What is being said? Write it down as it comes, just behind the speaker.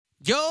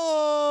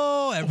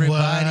Yo,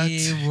 everybody,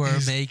 What we're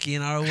is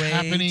making our way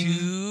happening?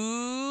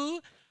 to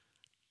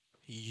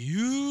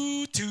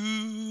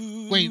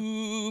YouTube. Wait,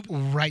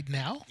 right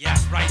now? Yeah,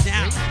 right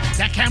now. Wait,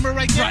 that camera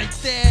right there? Right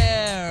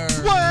there.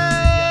 What?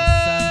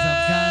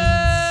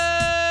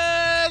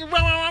 You sons of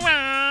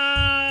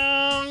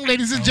guns.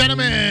 Ladies and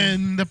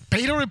gentlemen, the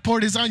Beta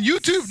Report is on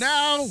YouTube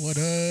now. What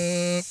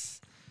up?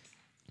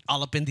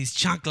 All up in these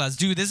chanclas.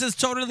 Dude, this is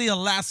totally a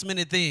last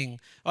minute thing.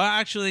 Or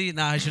actually,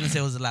 no, I shouldn't say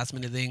it was a last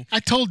minute thing. I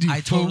told you. I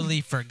fool.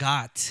 totally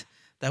forgot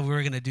that we were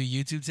going to do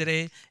YouTube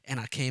today. And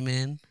I came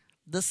in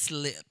the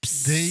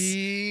slips.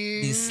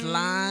 These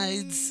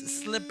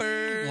slides,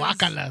 slippers.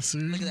 Guacalas.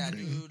 Look at that,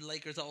 dude.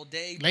 Lakers all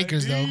day.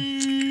 Lakers, though.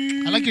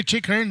 I like your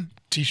Chick Hearn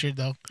t-shirt,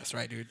 though. That's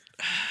right, dude.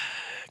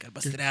 Gotta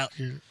bust it out.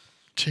 Your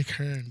Chick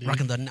Hearn, dude.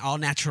 Rocking the all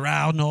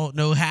natural,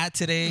 no hat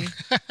today.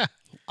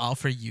 All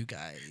for you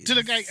guys. Dude,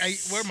 look, I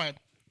wear my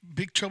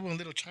Big Trouble in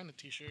Little China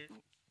t-shirt.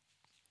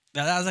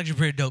 Now, that was actually a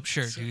pretty dope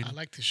shirt, So dude. I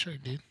like this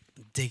shirt, dude.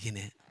 I'm digging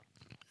it.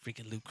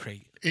 Freaking Loot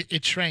Crate.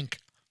 It shrank.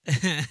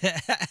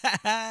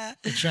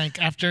 It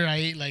shrank after I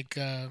ate like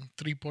 3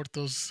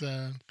 Portos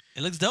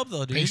It looks dope,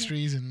 though, dude.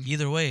 pastries. And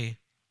Either way,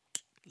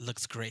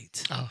 looks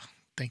great. oh,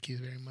 thank you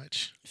very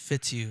much.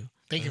 Fits you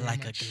Thank you very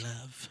like much. a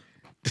glove.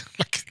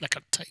 like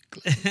a tight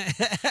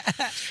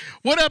glove.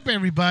 What up,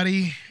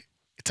 everybody?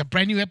 It's a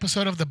brand new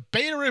episode of the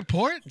Beta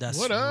Report. That's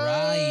what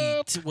right.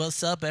 up?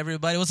 What's up,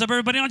 everybody? What's up,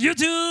 everybody on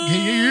YouTube?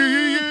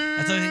 Yeah.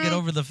 That's how I can get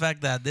over the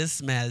fact that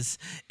this mess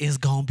is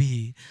going to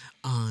be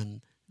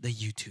on the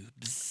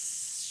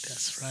YouTubes.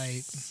 That's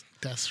right.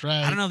 That's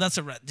right. I don't know if that's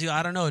dude.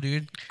 I don't know,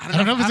 dude. I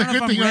don't know if it's a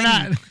good thing or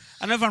not.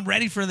 I don't know if I'm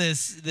ready for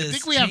this I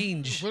think we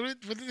change. have.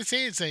 What did they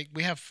say? It's like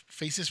we have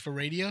faces for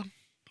radio.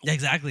 Yeah,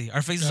 exactly.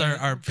 Our faces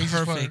are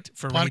faces perfect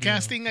for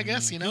podcasting, radio. I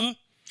guess, you know?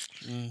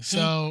 Mhm.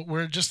 So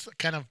we're just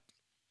kind of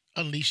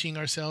unleashing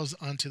ourselves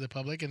onto the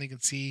public, and they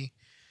can see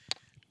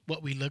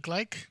what we look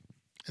like.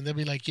 And they'll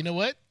be like, you know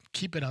what?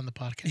 Keep it on the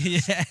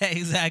podcast. Yeah,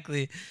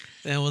 exactly.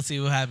 Then we'll see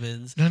what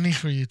happens. No need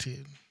for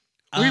YouTube.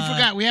 We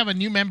forgot. We have a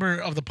new member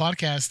of the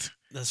podcast,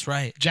 That's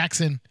right.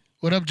 Jackson.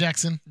 What up,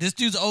 Jackson? This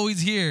dude's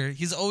always here.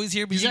 He's always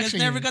here, but He's you guys actually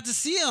never here. got to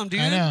see him,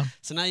 dude. I know.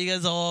 So now you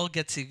guys all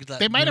get to.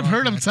 They might have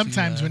heard him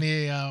sometimes when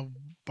he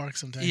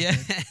barks sometimes. Yeah.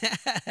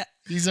 but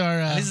These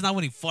are... This is not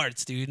when he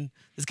farts, dude.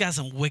 This guy's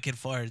some wicked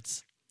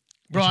farts.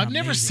 bro, which are I've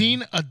never amazing.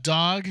 seen a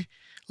dog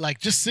like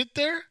just sit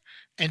there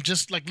and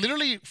just like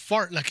literally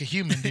fart like a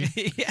human, dude.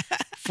 Yeah.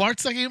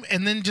 Farts like him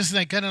and then just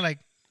like kind of like,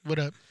 what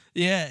up?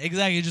 Yeah,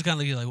 exactly. You just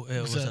kind of look like, hey,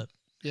 what's up?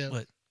 Yeah.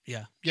 What?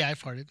 Yeah, Yeah, I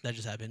farted. that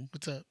just happened.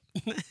 What's up?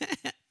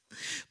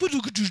 But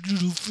look at this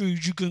little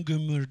face. You can't get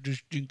mad at this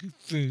stinky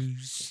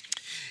face.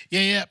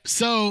 Yeah.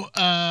 So,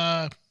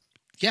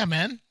 yeah,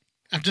 man.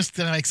 I'm just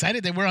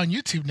excited that we're on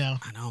YouTube now.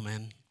 I know,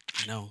 man.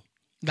 I know.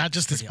 Not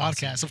just this Pretty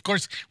podcast. awesome. Of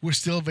course, we're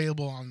still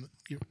available on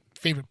your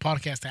favorite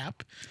podcast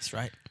app, That's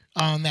right.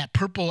 on that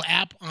purple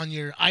app on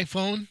your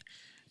iPhone,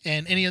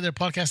 and any other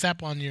podcast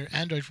app on your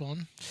Android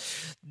phone.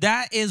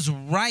 That is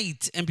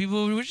right. And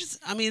people were just,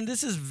 I mean,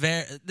 this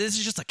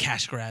is just a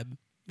cash grab.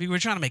 We're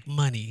trying to make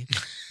money.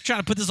 We're trying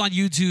to put this on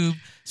YouTube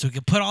so we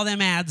can put all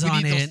them ads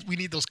on it. We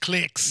need those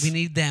clicks. We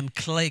need them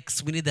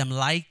clicks. We need them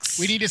likes.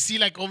 We need to see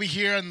like over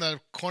here in the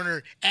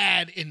corner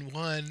ad in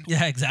 1,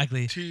 Yeah,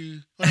 exactly. 2.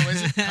 What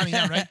is it? Counting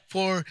down, right?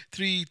 4,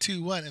 3,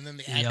 2, 1, and then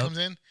the ad Yep. comes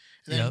in, and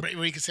then Yep.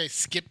 where you can say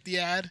skip the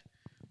ad.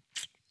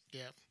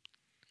 Yeah.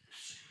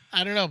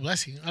 I don't know.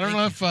 Bless you. I don't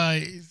know if,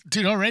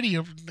 dude, already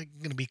you're like,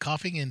 gonna be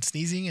coughing and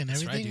sneezing and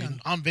That's right, everything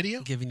dude. on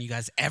video. Giving you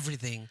guys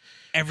everything,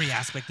 every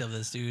aspect of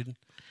this, dude.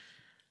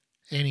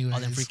 Anyways, All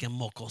them freaking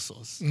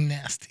mocosos.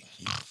 nasty.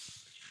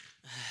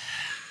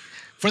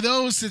 For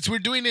those, since we're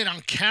doing it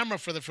on camera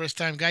for the first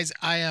time, guys,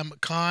 I am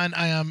Con.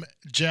 I am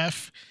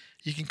Jeff.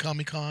 You can call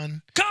me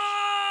Con.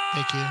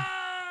 Thank you.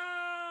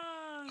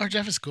 Or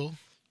Jeff is cool.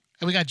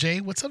 And we got Jay.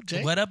 What's up,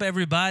 Jay? What up,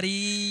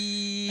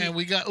 everybody? And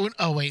we got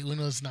oh wait,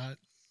 Uno's not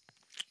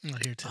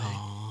here today.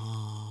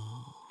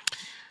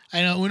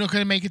 I know Uno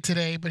couldn't make it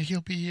today, but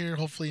he'll be here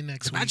hopefully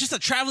next week. Not just a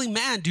traveling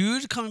man,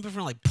 dude. Coming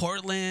from like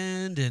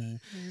Portland and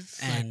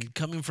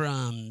coming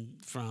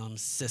from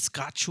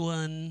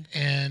Saskatchewan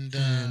and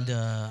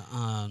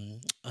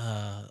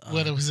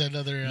what was that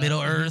other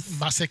Middle Earth.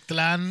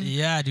 Mazatlan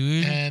Yeah,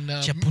 dude. and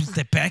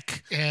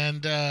Chapultepec,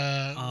 and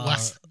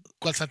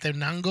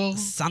Quetzaltenango,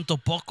 Santo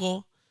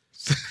Poco,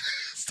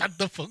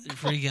 Santo Poco.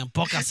 freaking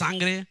Poca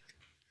Sangre.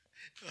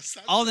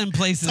 All them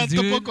places,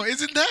 Santo dude. Poco.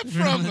 Isn't that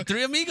from the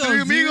Three Amigos?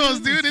 Three Amigos,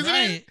 dude? That's Isn't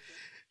right. it?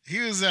 He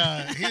was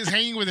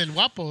hanging with El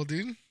Guapo,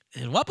 dude.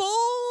 El Guapo.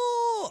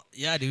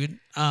 Yeah, dude.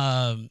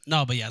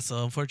 No, but yeah.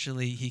 So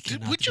unfortunately, he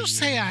cannot. Would you be,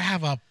 say I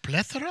have a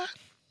plethora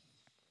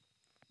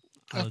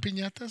of Oh.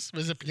 piñatas?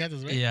 Was it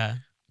piñatas, right? Yeah.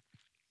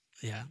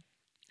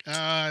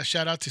 Yeah.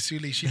 Shout out to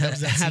Suli. She loves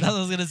that That's scene. what I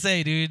was gonna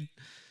say, dude.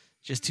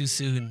 Just too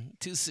soon.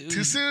 Too soon.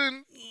 Too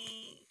soon.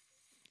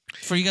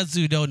 For you guys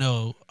who don't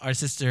know, our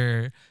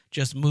sister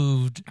just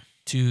moved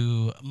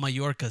to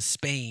Mallorca,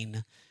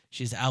 Spain.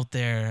 She's out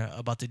there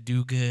about to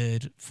do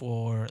good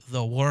for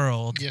the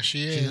world. Yes,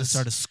 she She's gonna is.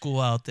 start a school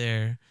out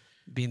there,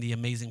 being the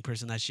amazing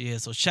person that she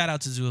is. So shout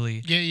out to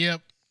Zuli. Yeah,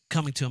 yep.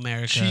 Coming to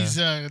America. She's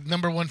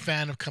 #1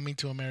 fan of Coming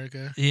to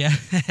America. Yeah.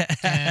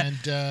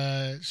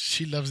 And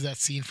she loves that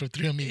scene for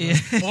Three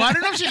Amigos. Yeah. Well, I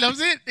don't know if she loves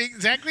it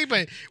exactly,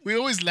 but we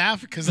always laugh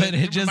because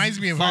it reminds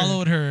me of her.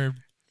 Followed her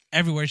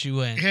everywhere she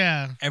went.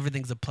 Yeah.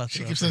 Everything's a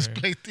plethora. She keeps us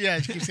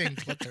she keeps saying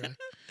plethora.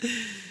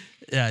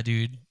 Yeah,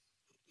 dude.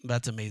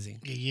 That's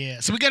amazing. Yeah.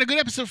 So we got a good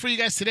episode for you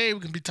guys today. We're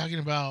going to be talking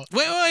about...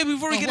 Wait,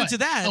 before we get into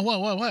that. Oh, what?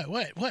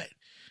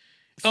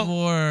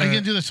 Are you going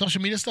to do the social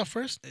media stuff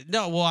first?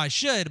 No, well, I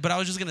should, but I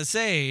was just going to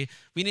say,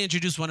 we need to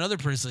introduce one other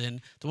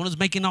person, the one who's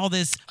making all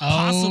this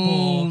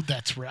possible. Oh,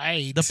 that's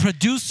right. The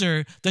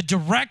producer, the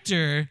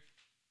director.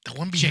 The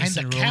one behind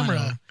the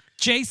camera.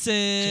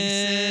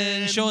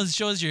 Jason. Show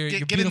us your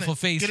beautiful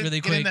face really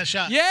quick. Get in that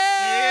shot.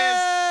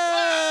 Yeah!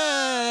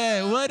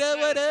 What up?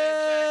 All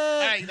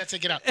right, that's it.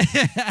 Get out.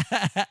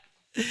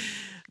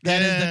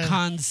 That is the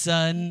Khan's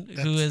son,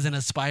 who is an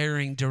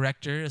aspiring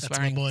director,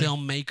 aspiring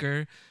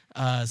filmmaker.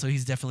 So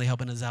he's definitely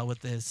helping us out with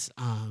this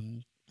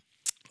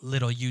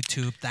little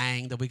YouTube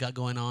thing that we got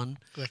going on.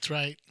 That's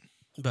right.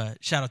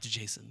 But shout out to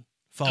Jason.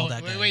 Follow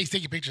that guy. Wait, he's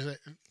taking pictures.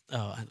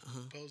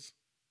 Pose.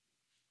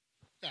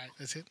 All right,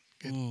 that's it.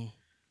 Good.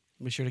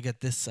 Be sure to get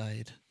this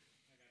side.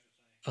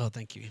 Oh,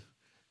 thank you.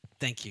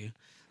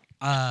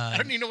 I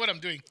don't even know what I'm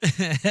doing.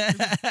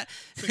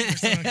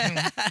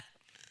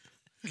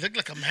 You look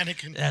like a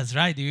mannequin. That's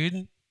right,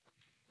 dude.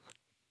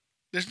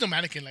 There's no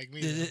mannequin like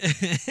me.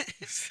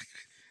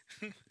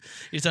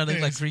 You start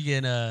looking like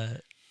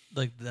freaking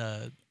like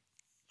the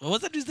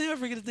what's that dude's name? I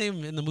forget his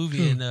name in the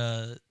movie.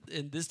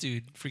 In this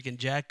dude, freaking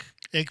Jack.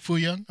 Egg Foo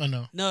Young? Oh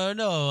no. No.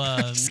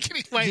 Just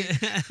kidding. Why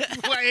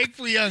Egg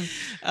Foo Young?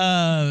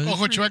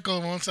 Ojo Chueco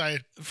on one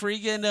side.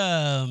 Freaking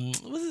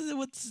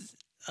what's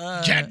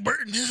Jack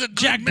Burton. This is a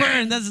Jack man.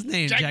 Burton. That's his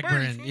name. Jack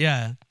Burton.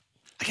 Yeah.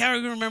 I can't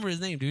even remember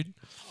his name, dude.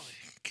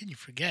 Can you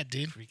forget,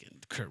 dude?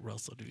 Freaking Kurt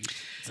Russell, dude.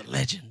 It's a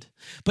legend.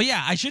 But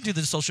yeah, I should do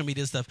the social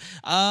media stuff.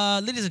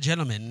 Ladies and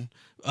gentlemen,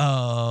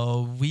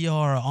 we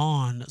are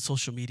on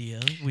social media.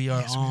 We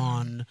are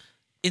on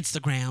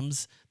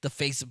Instagrams, the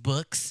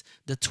Facebooks,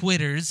 the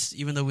Twitters,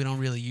 even though we don't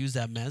really use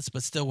that mess,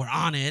 but still we're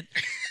on it.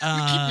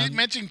 We keep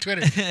mentioning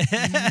Twitter.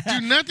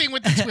 Do nothing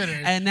with the Twitter.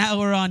 And now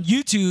we're on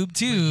YouTube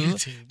too.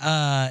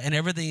 And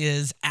everything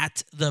is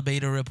at The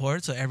Beta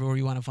Report. So everywhere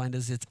you want to find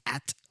us, it's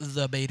at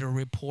The Beta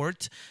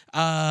Report.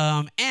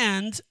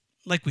 And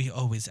like we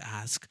always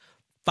ask,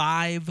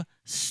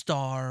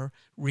 5-star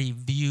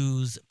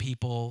reviews,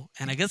 people.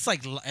 And I guess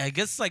like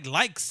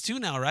likes too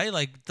now, right?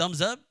 Like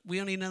thumbs up. We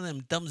don't need none of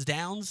them thumbs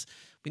downs.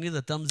 We need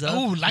the thumbs up.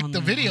 Oh, like the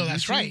video.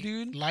 That's YouTube, right,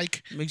 dude.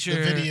 Make sure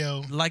the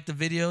video. Like the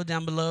video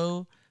down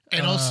below.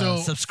 And also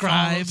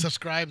subscribe.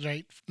 Subscribe,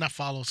 right? Not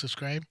follow,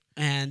 subscribe.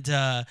 And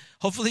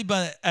hopefully,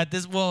 but at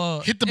this, hit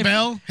the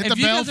bell. Hit the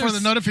bell for the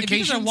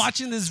notifications. If you guys are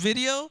watching this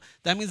video,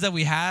 that means that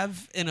we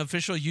have an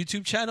official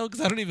YouTube channel.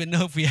 Because I don't even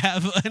know if we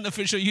have an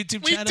official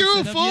YouTube channel.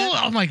 We do, fool.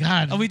 Oh my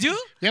god. Oh, we do.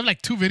 We have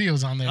like 2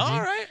 videos on there. All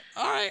right.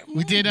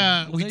 We did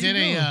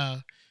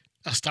a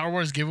Star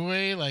Wars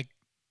giveaway like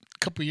a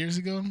couple years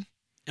ago.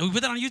 And we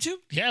put that on YouTube?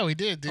 Yeah, we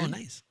did, dude. Oh,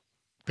 nice.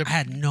 I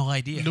had no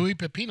idea. Louis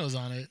Pepino's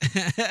on it.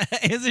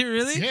 Is it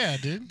really? Yeah,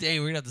 dude. Dang,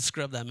 we're going to have to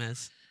scrub that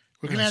mess.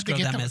 We're going to have to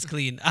get that mess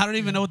clean. I don't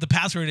even know what the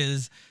password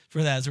is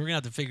for that, so we're going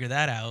to have to figure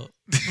that out.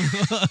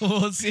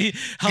 We'll see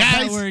how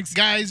that works.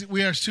 Guys,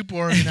 we are super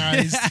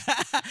organized.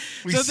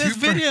 So this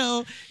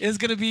video is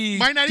going to be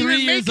might not 3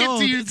 even years make it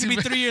old. to YouTube. It's going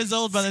to be 3 years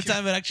old by the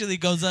time it actually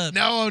goes up.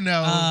 No.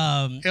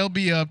 It'll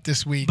be up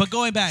this week. But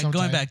going back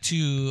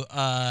to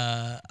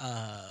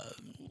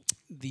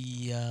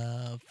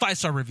the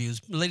 5-star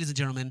reviews, ladies and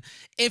gentlemen,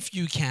 if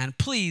you can,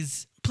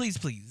 please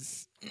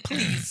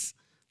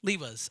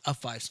leave us a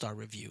 5-star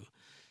review.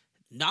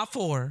 Not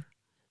 4.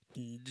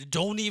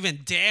 Don't even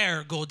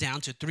dare go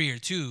down to 3 or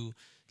 2.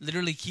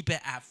 Literally keep it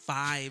at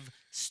 5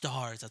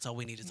 stars. That's all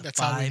we need. Is a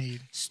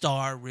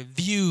 5-star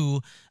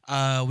review.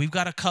 We've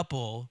got a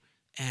couple,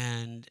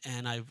 and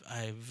I've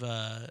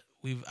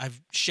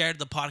shared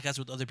the podcast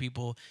with other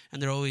people,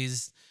 and they're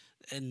always,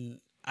 and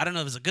I don't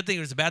know if it's a good thing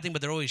or it's a bad thing,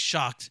 but they're always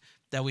shocked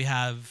that we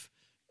have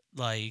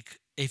like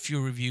a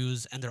few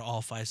reviews and they're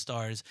all 5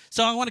 stars.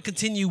 So I want to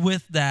continue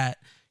with that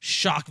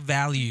shock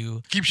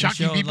value. Keep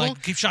shocking people.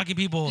 Keep shocking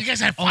people. You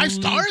guys have 5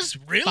 stars?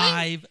 Really?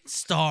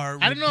 5-star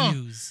reviews. I don't know.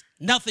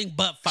 Nothing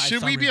but 5-star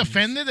Should we be reviews.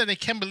 offended that they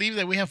can't believe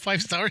that we have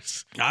 5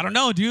 stars? I don't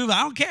know, dude.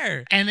 I don't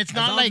care. And it's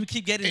not like we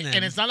keep getting them.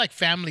 And it's not like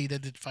family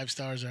that did 5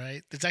 stars,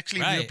 right? It's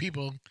actually real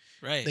people.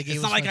 Right.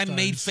 It's not like I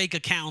made fake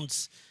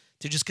accounts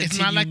to just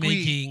continue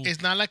making.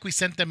 It's not like we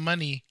sent them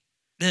money.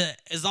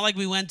 It's not like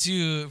we went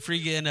to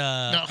freaking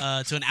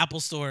to an Apple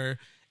store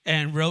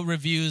and wrote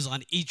reviews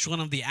on each one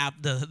of the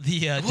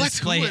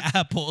display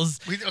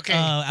apples,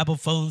 Apple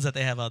phones that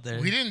they have out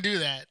there. We didn't do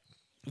that.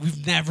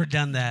 We've never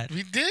done that.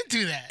 We didn't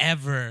do that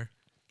ever.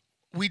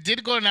 We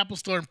did go to an Apple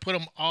store and put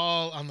them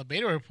all on the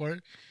beta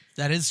report.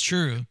 That is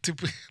true.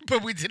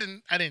 But we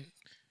didn't. I didn't.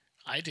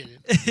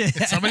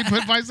 If somebody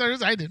put 5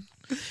 stars, I did.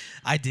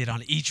 I did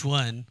on each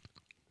one.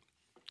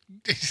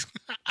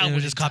 I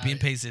would just copy and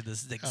pasted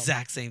this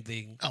exact same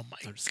thing. Oh my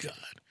God.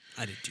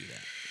 I didn't do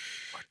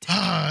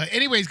that.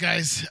 Anyways,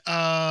 guys,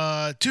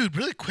 dude,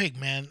 really quick,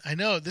 man. I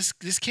know this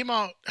came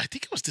out. I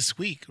think it was this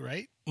week,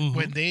 right? Mm-hmm.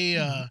 When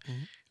they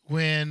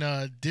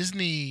when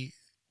Disney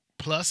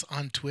Plus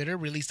on Twitter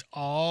released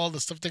all the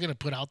stuff they're gonna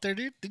put out there,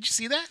 dude. Did you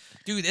see that?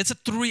 Dude, it's a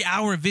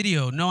 3-hour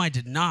video. No, I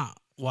did not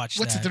watch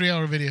What's that. a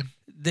 3-hour video?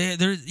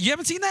 You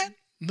haven't seen that?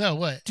 No,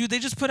 what? Dude, they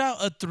just put out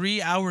a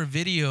 3-hour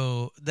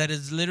video that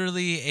is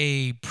literally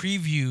a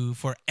preview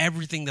for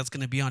everything that's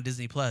going to be on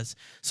Disney Plus.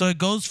 So it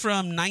goes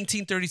from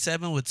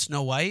 1937 with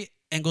Snow White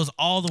and goes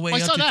all the way up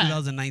to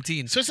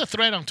 2019. So it's a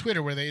thread on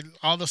Twitter where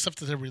all the stuff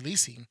that they're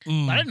releasing. But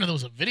I didn't know there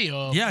was a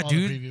video of all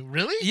dude. the preview.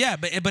 Really? Yeah,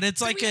 but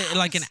it's like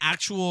an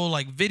actual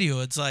like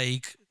video. It's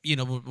like, you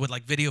know, with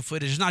like video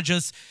footage. It's not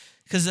just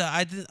because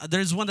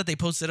there's one that they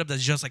posted up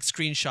that's just like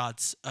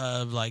screenshots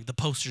of like the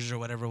posters or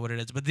whatever what it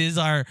is. But these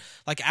are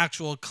like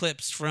actual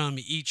clips from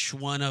each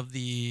one of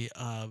the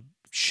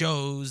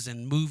shows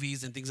and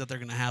movies and things that they're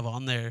gonna have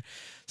on there.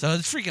 So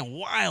it's freaking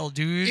wild,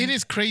 dude. It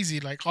is crazy.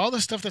 Like all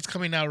the stuff that's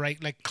coming out,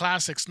 right? Like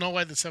classics, Snow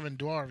White, the Seven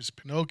Dwarfs,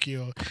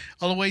 Pinocchio,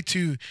 all the way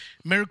to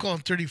Miracle on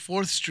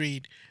 34th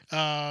Street,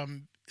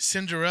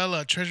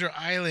 Cinderella, Treasure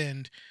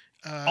Island.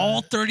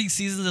 All 30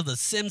 seasons of The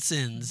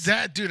Simpsons.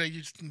 That, dude, I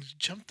just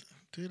jumped.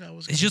 Dude,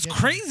 it's just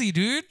crazy,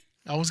 dude.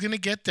 I was gonna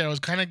get there. I was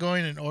kind of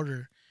going in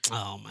order.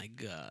 Oh my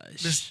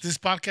gosh! This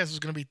podcast was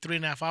gonna be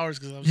 3.5 hours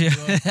because I was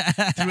gonna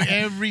go through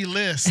every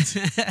list.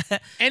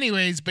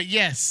 Anyways, but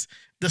yes,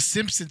 The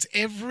Simpsons.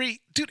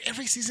 Every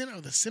season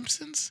of The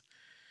Simpsons.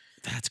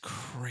 That's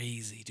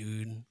crazy,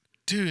 dude.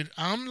 Dude,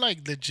 I'm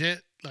like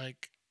legit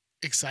like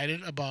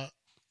excited about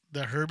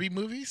the Herbie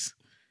movies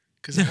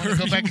because I want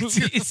to go back and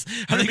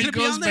see Herbie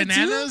Goes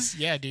Bananas.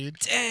 Yeah, dude.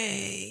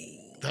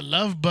 Dang. The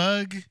Love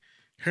Bug.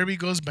 Herbie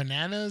Goes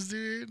Bananas,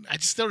 dude. I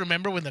just still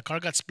remember when the car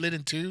got split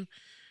in two.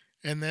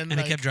 And then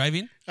it kept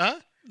driving? Huh?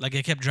 Like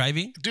it kept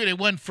driving? Dude, it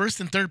won first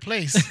and third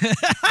place.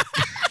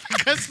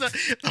 Because the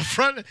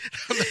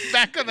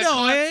back of the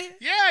car. Way?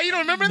 Yeah, you don't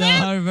remember that?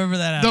 No, I remember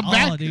that at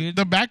all, dude.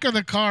 The back of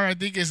the car, I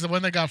think, is the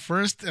one that got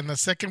first, and the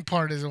second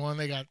part is the one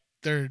that got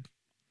third.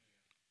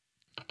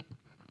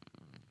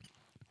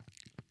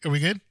 Are we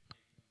good?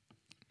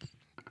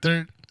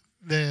 The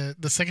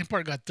second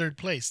part got third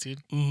place,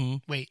 dude.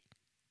 Mm-hmm. Wait.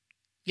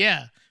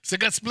 Yeah. So it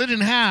got split in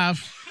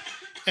half,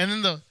 and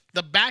then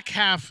the back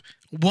half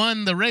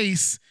won the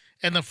race,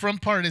 and the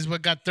front part is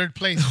what got third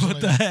place.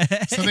 What the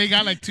heck? So they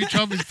got like two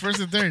trophies, first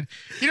and third.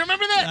 You don't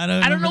remember that?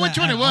 I don't know which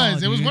one it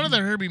was. All, it was one of the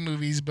Herbie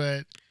movies,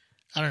 but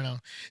I don't know.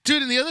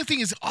 Dude, and the other thing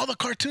is all the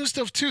cartoon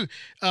stuff too.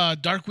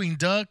 Darkwing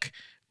Duck,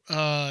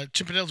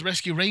 Chip 'n Dale's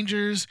Rescue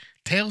Rangers,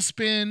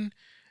 Tailspin.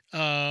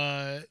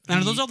 And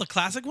are those all the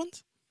classic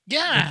ones?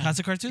 Yeah. The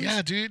classic cartoons?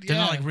 Yeah, dude. They're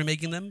not like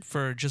remaking them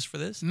just for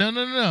this? No.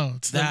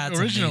 It's the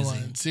original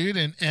ones, dude.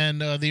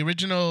 And the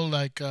original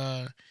like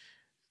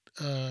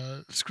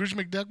Scrooge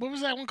McDuck. What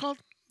was that one called?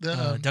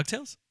 The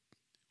DuckTales?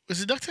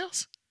 Was it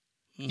DuckTales?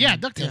 Mm-hmm. Yeah,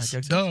 DuckTales.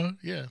 DuckTales. Duh.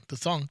 Yeah, the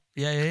song.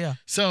 Yeah.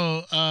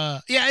 So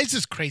it's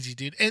just crazy,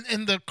 dude.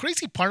 And the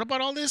crazy part about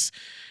all this,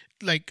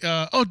 like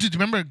dude,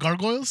 remember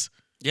Gargoyles?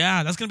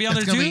 Yeah, that's gonna be on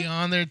there too. Gonna be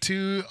on there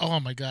too. Oh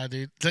my god,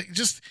 dude! Like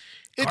just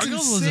it's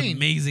Gargoyles insane. was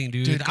amazing,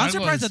 dude. I'm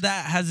surprised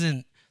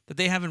that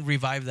they haven't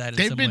revived that.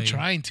 They've been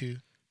trying to.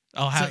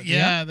 Oh,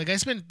 yeah. The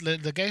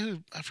guy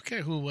who I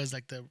forget who was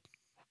like the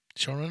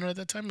showrunner at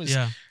that time was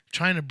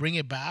trying to bring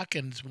it back,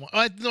 and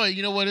no,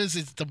 you know what it is?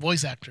 It's the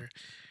voice actor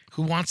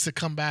who wants to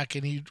come back,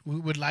 and he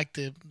would like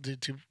to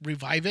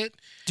revive it.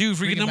 Dude,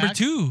 freaking number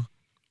 2.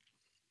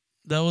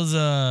 That was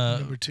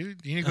number 2.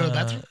 You need to go to the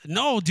bathroom?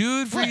 No,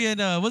 dude.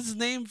 Freaking what's his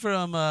name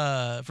from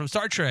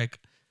Star Trek?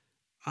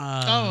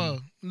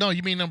 No,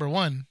 you mean number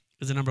 1?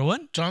 Is it number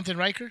 1? Jonathan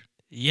Riker?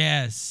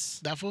 Yes.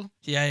 That fool?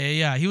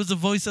 Yeah. He was the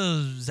voice of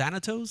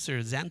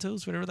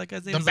Xanatos, whatever that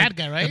guy's name. The bad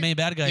guy, right? The main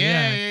bad guy.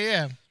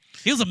 Yeah.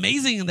 He was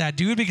amazing in that,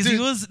 dude,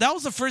 because that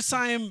was the first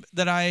time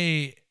that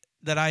I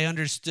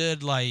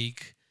understood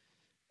like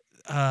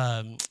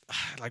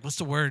what's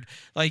the word?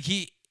 Like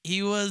he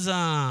was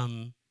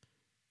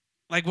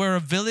like where a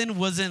villain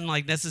wasn't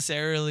like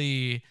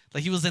necessarily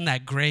like he was in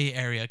that gray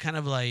area, kind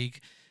of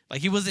like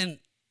he wasn't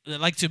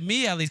like, to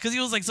me at least, because he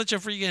was like such a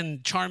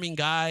freaking charming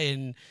guy,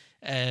 and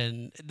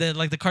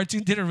the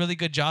cartoon did a really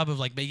good job of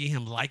like making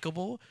him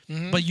likable,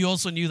 but you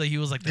also knew that he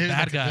was like the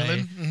bad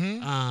guy.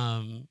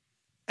 Mm-hmm.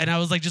 And I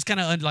was like just kind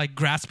of like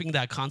grasping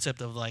that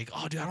concept of like,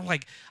 oh dude,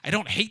 I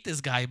don't hate this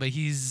guy, but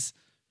he's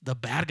the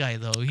bad guy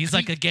though. He's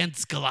like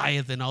against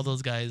Goliath and all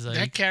those guys. Like,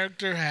 that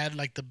character had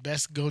like the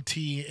best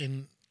goatee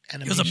in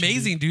animation. He was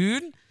amazing,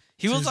 dude.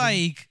 He was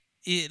like.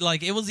 He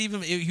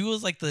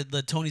was like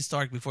the Tony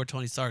Stark before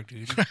Tony Stark,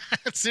 dude.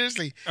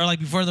 Seriously. Or like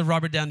before the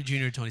Robert Downey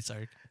Jr. Tony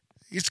Stark.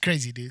 It's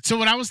crazy, dude. So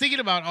what I was thinking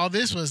about all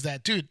this was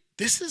that, dude,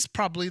 this is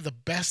probably the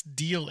best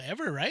deal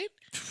ever, right?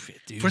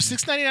 Dude. For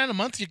 $6.99 a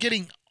month, you're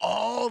getting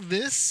all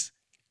this.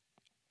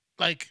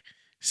 Like,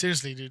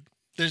 seriously, dude.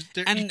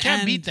 You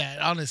can't beat that,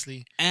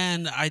 honestly.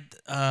 And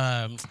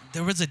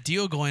there was a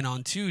deal going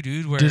on too,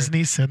 dude. Where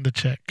Disney send the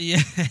check.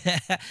 Yeah,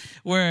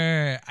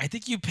 where I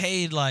think you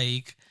paid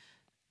like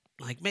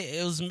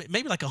it was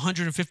maybe like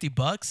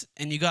 $150,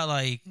 and you got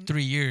like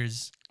 3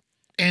 years.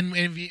 And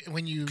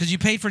when you because you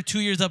paid for 2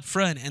 years up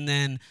front, and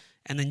then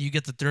you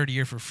get the third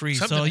year for free.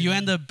 Something so like you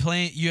end up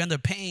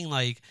paying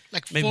like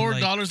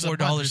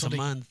 $4 a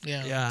month.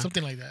 Yeah,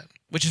 something like that.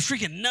 Which is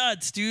freaking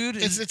nuts, dude.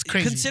 It's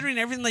crazy. Considering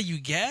everything that you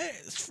get,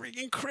 it's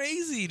freaking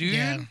crazy, dude.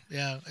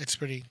 Yeah, it's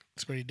pretty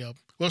dope.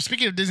 Well,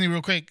 speaking of Disney,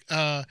 real quick,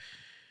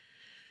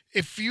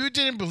 if you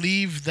didn't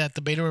believe that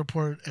the beta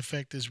report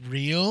effect is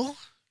real,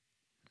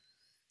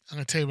 I'm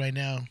gonna tell you right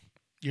now,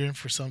 you're in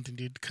for something,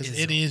 dude, because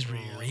it is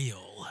real.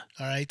 All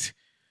right.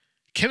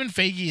 Kevin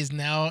Feige is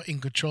now in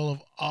control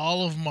of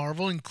all of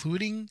Marvel,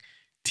 including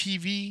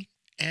TV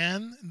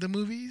and the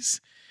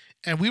movies.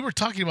 And we were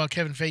talking about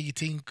Kevin Feige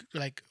taking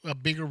like a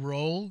bigger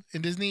role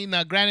in Disney.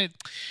 Now, granted,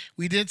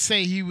 we did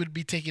say he would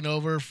be taking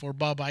over for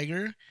Bob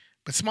Iger,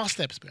 but small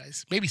steps,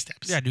 guys, baby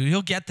steps. Yeah, dude,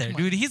 he'll get there,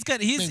 dude.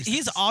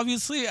 He's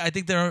obviously. I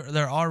think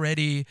they're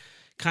already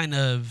kind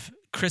of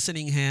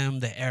christening him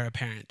the heir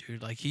apparent,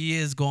 dude. Like he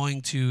is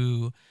going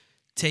to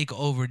take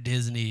over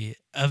Disney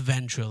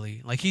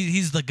eventually. Like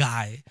he's the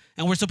guy,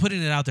 and we're still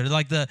putting it out there.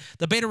 Like the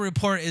beta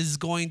report is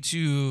going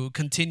to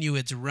continue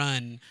its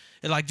run.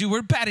 And like, dude,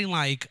 we're batting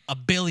like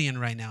 $1 billion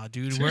right now,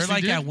 dude. Seriously, we're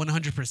like dude? at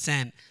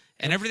 100%,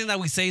 and everything that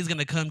we say is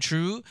gonna come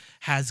true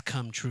has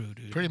come true,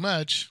 dude. Pretty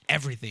much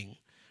Everything.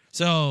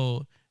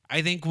 So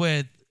I think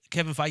with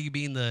Kevin Feige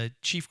being the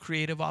chief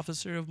creative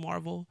officer of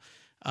Marvel,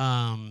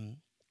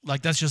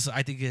 like that's just,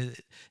 I think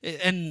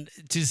and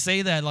to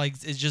say that, like,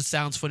 it just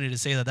sounds funny to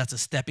say that that's a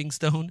stepping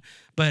stone,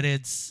 but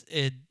it's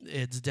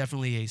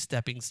definitely a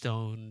stepping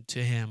stone to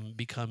him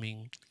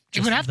becoming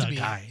just it would have the to be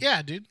guy.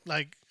 Yeah, dude.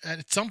 Like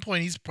at some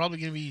point, he's probably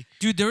gonna be.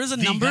 Dude, there is a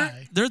number.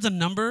 Guy. There's a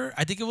number.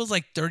 I think it was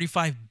like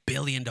 $35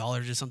 billion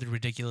or something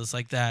ridiculous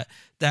like that.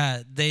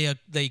 That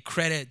they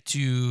credit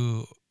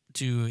to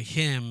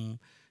him.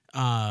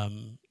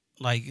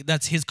 Like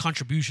that's his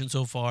contribution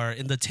so far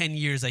in the 10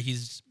 years that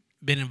he's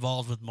been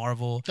involved with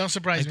Marvel. Don't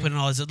surprise me. Putting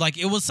all this, like,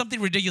 it was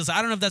something ridiculous.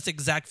 I don't know if that's the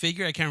exact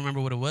figure. I can't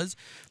remember what it was,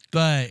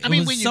 but it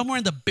was somewhere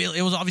in the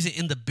It was obviously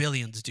in the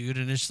billions, dude.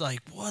 And it's like,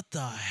 what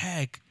the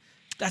heck?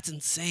 That's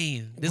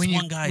insane. This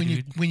one guy,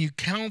 dude. When you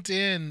count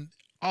in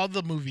all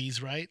the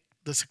movies, right?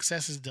 The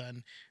success is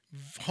done.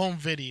 Home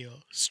video,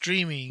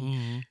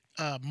 streaming,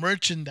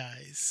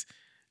 merchandise,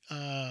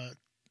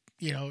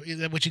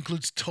 which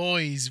includes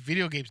toys,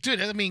 video games.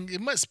 Dude, I mean,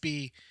 it must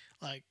be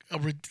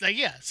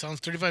sounds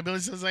 $35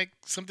 billion. Sounds like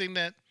something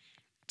that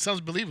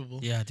sounds believable.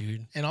 Yeah,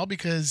 dude. And all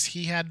because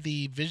he had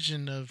the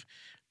vision of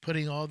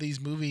putting all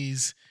these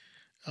movies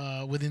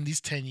within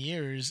these 10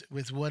 years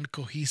with one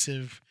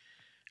cohesive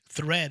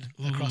thread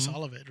across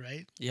all of it,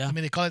 right? Yeah. I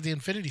mean, they call it the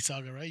Infinity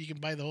Saga, right? You can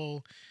buy the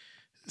whole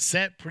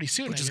set pretty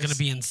soon, which is going to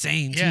be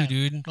insane too,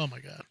 dude. Oh my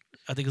God.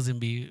 I think it's going to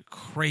be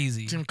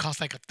crazy. It's going to cost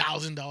like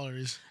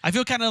 $1,000. I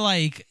feel kind of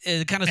like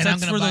it kind of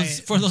sucks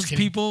for those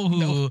people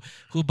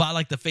who bought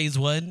like the phase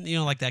 1,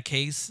 like that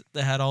case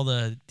that had all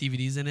the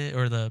DVDs in it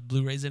or the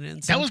Blu-rays in it.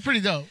 And that was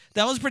pretty dope.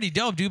 That was pretty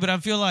dope, dude. But I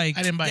feel like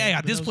I didn't buy it.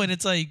 At this point,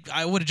 it's like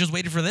I would have just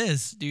waited for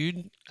this,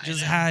 dude.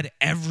 Just had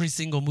every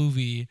single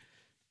movie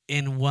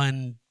in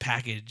one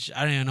package.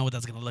 I don't even know what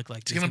that's gonna look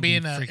like. It's gonna be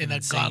in a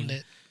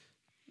gauntlet.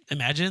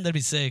 Imagine, that'd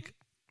be sick.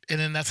 And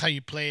then that's how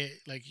you play it.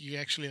 Like you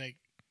actually like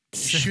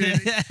shoot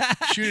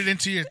it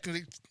into your.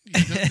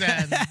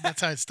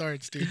 That's how it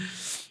starts, dude.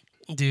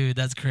 Dude,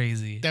 that's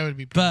crazy. That would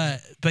be.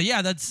 But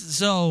yeah, that's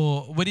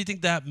so. What do you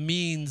think that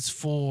means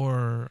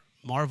for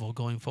Marvel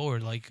going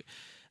forward? Like,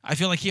 I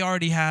feel like he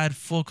already had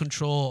full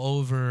control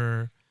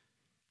over.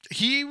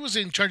 He was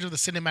in charge of the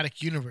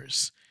cinematic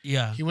universe.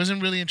 Yeah. He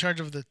wasn't really in charge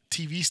of the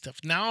TV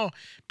stuff. Now,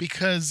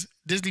 because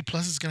Disney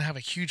Plus is going to have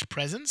a huge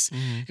presence,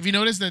 if you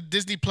notice the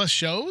Disney Plus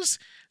shows,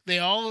 they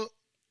all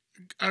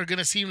are going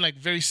to seem like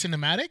very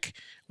cinematic,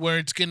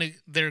 where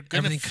they're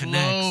going to flow.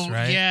 Connects,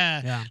 right?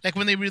 Yeah. Like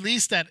when they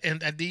released that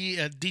and at the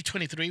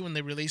D23, when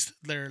they released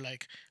their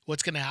like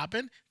what's going to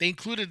happen, they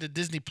included the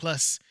Disney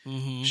Plus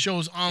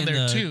shows on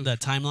there too. The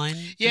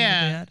timeline.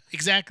 Yeah,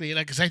 exactly.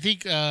 Like, 'cause I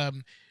think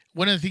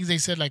one of the things they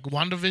said, like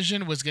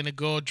WandaVision was going to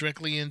go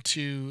directly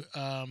into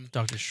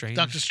Doctor Strange.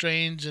 Doctor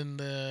Strange and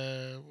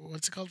the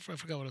what's it called? I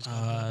forgot what it was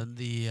called.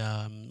 The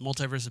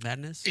Multiverse of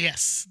Madness.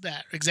 Yes,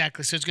 that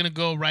exactly. So it's going to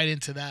go right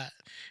into that,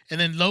 and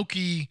then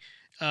Loki.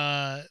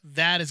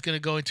 That is going to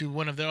go into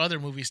one of their other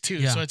movies too.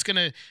 Yeah. So it's going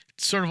to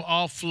sort of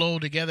all flow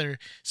together.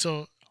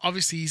 So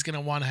obviously he's going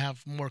to want to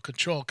have more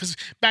control, because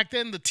back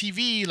then the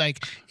TV,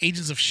 like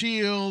Agents of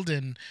S.H.I.E.L.D.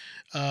 and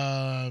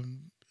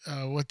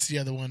what's the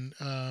other one?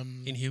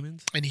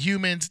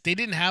 Inhumans. They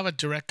didn't have a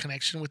direct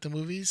connection with the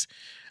movies.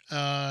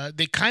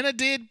 They kind of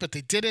did, but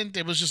they didn't.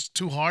 It was just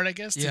too hard, I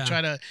guess, to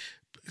try to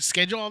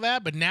schedule all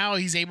that. But now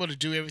he's able to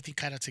do everything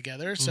kind of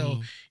together,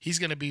 so he's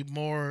going to be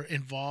more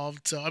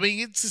involved. So I mean,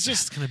 it's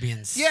just going to be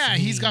insane. Yeah,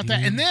 he's got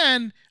that, dude.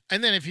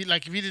 and then if he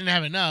didn't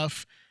have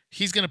enough,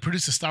 he's going to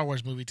produce a Star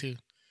Wars movie too.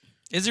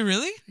 Is it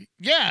really?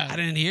 Yeah. I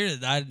didn't hear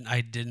it.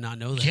 I did not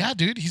know that. Yeah,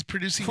 dude. He's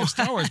producing a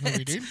Star Wars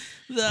movie, dude.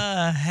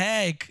 The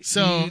heck?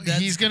 So dude, that's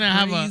he's going to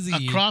have a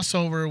crazy.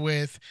 crossover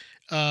with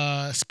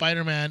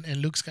Spider-Man and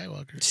Luke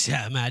Skywalker.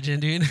 Yeah, imagine,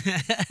 dude.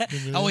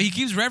 Oh, well, he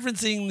keeps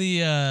referencing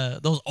the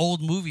those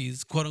old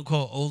movies, quote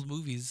unquote old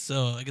movies.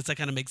 So I guess that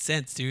kind of makes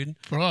sense, dude.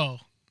 Bro.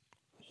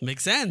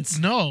 Makes sense.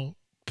 No.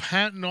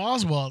 Patton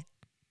Oswalt.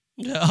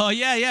 Oh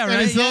yeah, right.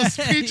 And his whole Yeah.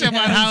 speech Yeah,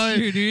 about that's how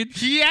true, dude.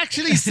 he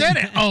actually said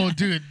it. Oh,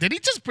 dude. Did he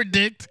just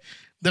predict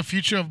the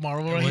future of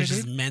Marvel right It here, was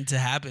just dude? meant to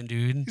happen,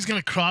 dude. He's going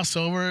to cross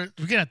over.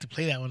 We're going to have to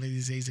play that one of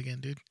these days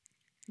again, dude.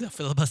 The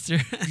filibuster.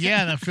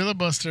 Yeah, the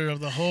filibuster of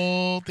the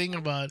whole thing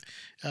about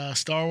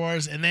Star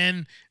Wars, and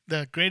then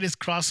the greatest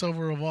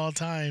crossover of all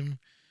time.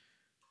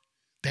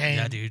 Dang,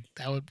 Yeah, dude.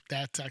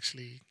 That's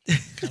actually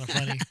kind of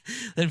funny.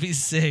 That'd be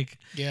sick.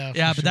 Yeah,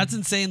 Yeah, for but sure. that's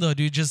insane though,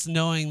 dude. Just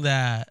knowing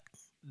that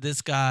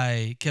this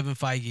guy, Kevin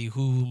Feige,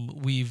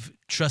 whom we've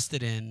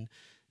trusted in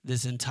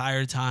this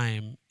entire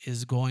time,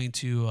 is going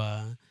to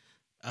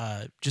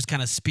just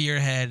kind of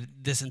spearhead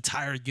this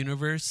entire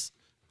universe.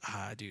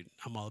 Dude,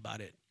 I'm all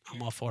about it.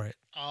 I'm all for it.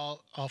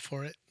 all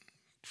for it,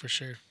 for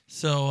sure.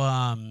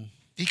 So,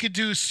 He could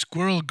do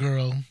Squirrel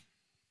Girl,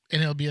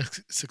 and it'll be a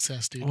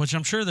success, dude. which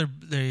I'm sure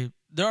they're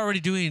already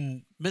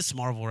doing Miss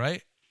Marvel,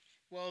 right?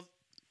 Well,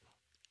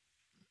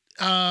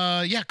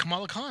 yeah,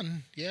 Kamala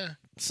Khan, yeah.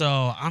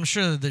 So I'm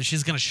sure that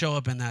she's gonna show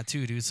up in that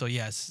too, dude. So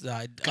yes,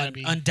 Gotta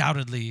be.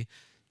 undoubtedly,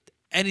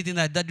 anything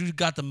that dude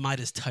got the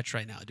Midas touch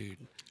right now, dude.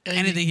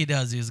 Anything he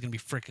does is gonna be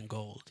freaking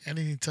gold.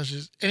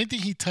 Anything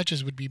he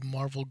touches would be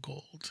Marvel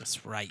gold,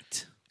 That's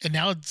right. and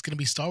now it's gonna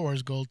be Star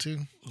Wars gold too.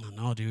 I don't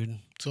know, dude.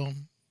 So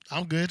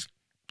I'm good.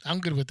 I'm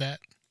good with that.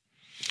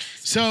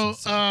 So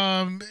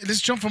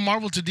let's jump from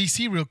Marvel to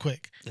DC real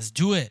quick. Let's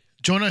do it.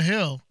 Jonah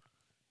Hill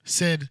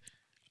said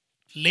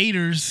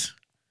laters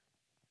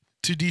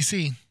to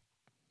DC.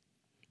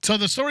 So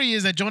the story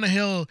is that Jonah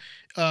Hill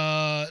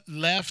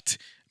left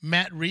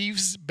Matt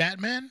Reeves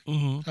Batman.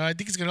 Mm-hmm. I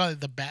think he's going to call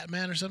it the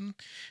Batman or something.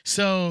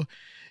 So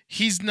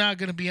he's not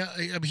going to be...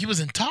 he was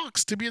in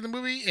talks to be in the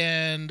movie,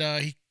 and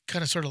he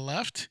kind of sort of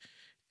left.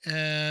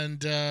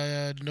 And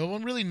no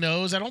one really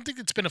knows. I don't think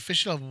it's been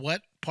official of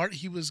what part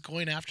he was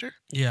going after.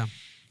 Yeah.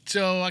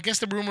 So I guess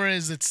the rumor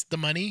is it's the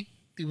money.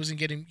 He wasn't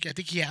getting... I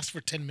think he asked for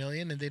 $10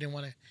 million, and they didn't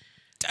want to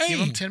give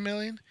him $10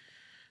 million.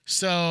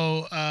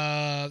 So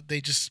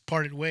they just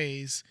parted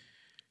ways.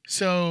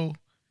 So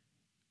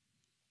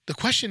the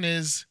question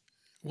is,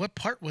 what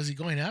part was he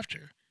going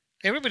after?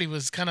 Everybody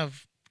was kind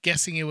of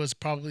guessing it was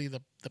probably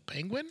the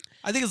Penguin.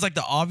 I think it's like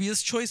the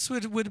obvious choice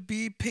would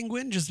be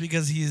Penguin, just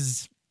because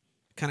he's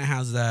kind of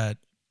has the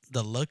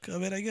look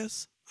of it, I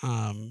guess.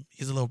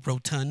 He's a little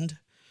rotund.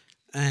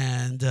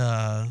 And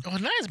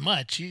not as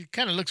much. He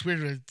kind of looks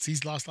weird when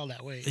he's lost all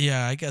that weight.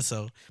 Yeah, I guess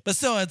so. But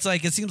still, it's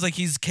like it seems like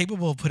he's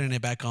capable of putting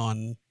it back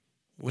on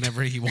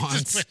whenever he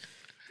wants.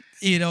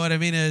 You know what I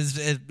mean? Is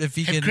if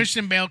he can.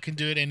 Christian Bale can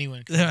do it,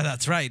 anyone can. Yeah,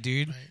 that's right,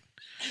 dude.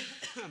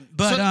 Right.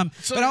 But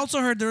So but I also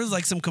heard there was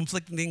like some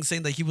conflicting things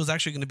saying that he was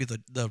actually going to be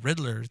the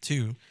Riddler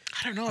too.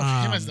 I don't know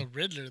if him as the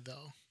Riddler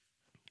though.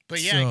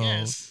 But yeah, I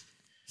guess.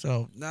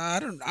 So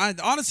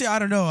honestly I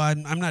don't know.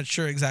 I'm not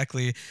sure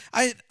exactly.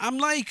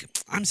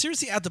 I'm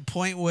seriously at the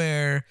point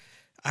where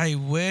I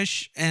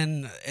wish,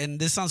 and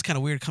this sounds kind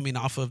of weird coming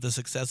off of the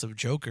success of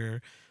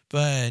Joker,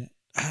 but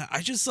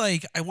I just I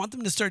want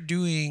them to start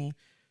doing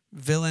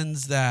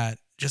villains that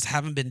just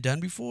haven't been done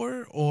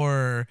before,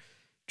 or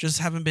just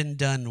haven't been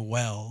done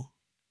well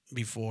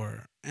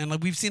before. And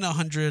like we've seen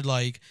 100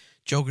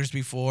 Jokers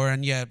before,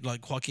 and yeah,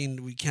 like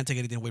Joaquin, we can't take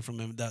anything away from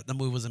him. The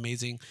movie was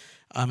amazing,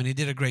 and he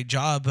did a great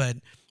job. But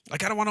I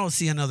don't want to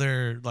see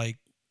another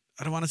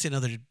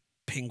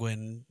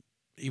Penguin,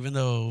 even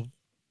though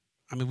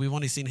we've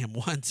only seen him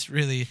once,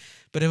 really.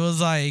 But it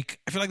was I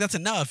feel like that's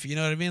enough. You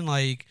know what I mean?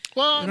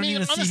 Well, we don't need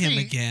to see him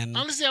again.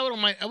 Honestly, I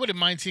wouldn't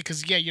mind seeing,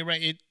 because yeah, you're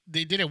right.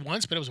 They did it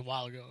once, but it was a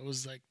while ago. It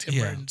was like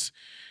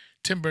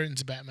Tim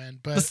Burton's Batman.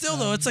 But still,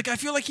 though, it's I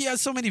feel like he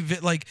has so many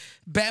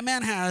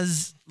Batman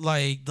has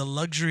the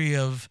luxury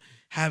of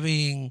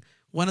having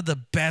one of the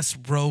best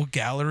rogue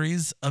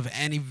galleries of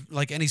any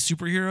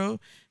superhero.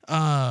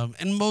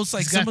 And most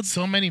he's got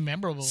so many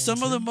memorable some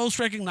ones, of the most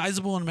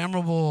recognizable and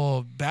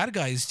memorable bad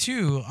guys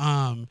too.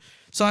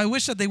 So I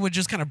wish that they would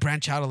just kind of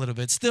branch out a little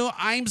bit. Still,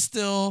 I'm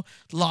still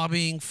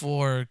lobbying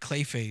for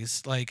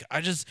Clayface.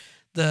 I just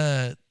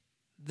that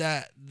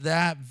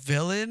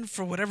villain,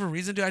 for whatever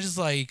reason, dude. I just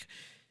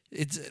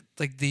it's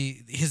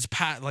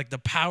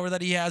the power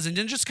that he has, and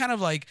then just kind of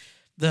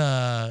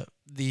the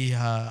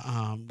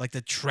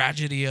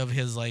tragedy of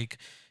his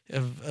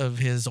of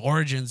his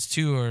origins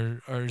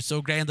too are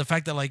so great, and the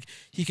fact that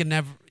he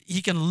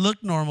can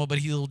look normal, but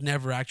he'll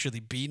never actually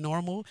be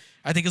normal,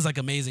 I think is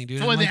amazing, dude.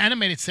 So in the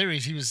animated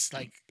series, he was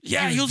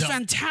he was dope.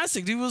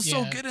 Fantastic, dude. He was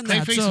so good in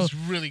that. Clayface was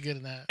really good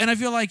in that. And I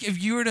feel like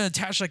if you were to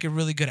attach a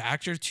really good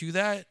actor to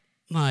that,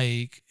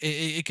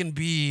 it can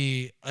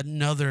be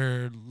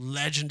another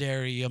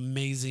legendary,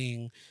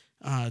 amazing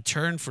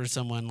turn for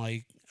someone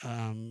like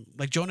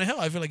Jonah Hill.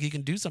 I feel like he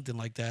can do something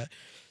like that.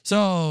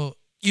 So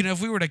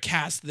if we were to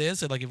cast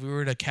this, or like if we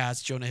were to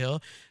cast Jonah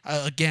Hill,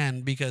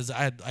 again, because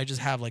I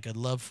just have like a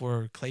love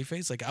for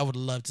Clayface. Like I would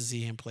love to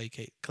see him play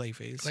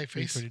Clayface. It'd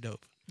be pretty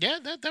dope. Yeah,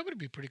 that would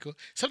be pretty cool.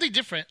 Something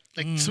different,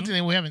 like something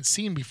that we haven't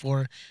seen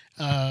before.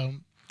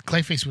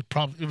 Clayface would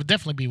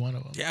definitely be one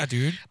of them. Yeah,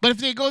 dude. But if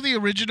they go the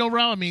original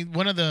route, I mean,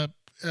 one of the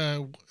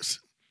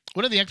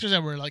actors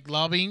that were like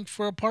lobbying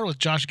for a part was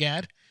Josh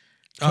Gad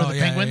for the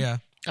Penguin. Yeah.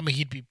 I mean,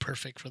 he'd be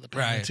perfect for the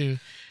Penguin too.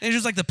 And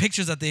just like the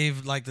pictures that they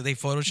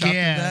photoshopped of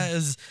that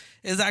is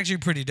actually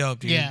pretty dope,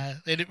 dude. Yeah,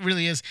 it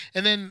really is.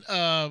 And then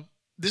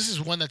this is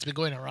one that's been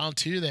going around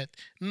too. That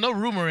no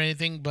rumor or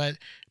anything, but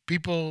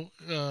people,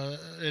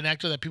 an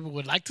actor that people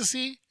would like to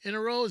see in a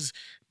role is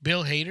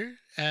Bill Hader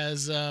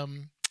as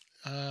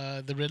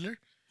the Riddler.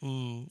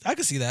 I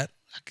could see that.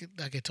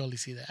 I could totally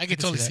see that. I could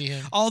totally see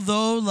him.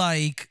 Although,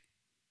 like,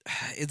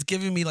 it's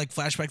giving me like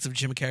flashbacks of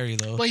Jim Carrey,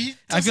 though. But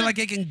I feel like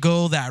it can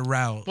go that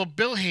route. Well,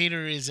 Bill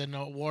Hader is an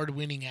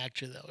award-winning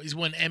actor, though. He's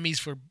won Emmys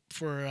for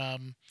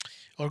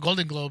or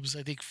Golden Globes,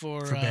 I think,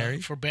 for Barry.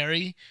 For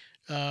Barry.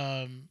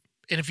 And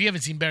if you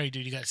haven't seen Barry,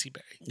 dude, you got to see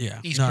Barry. Yeah,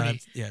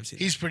 I've seen.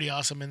 He's pretty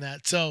awesome in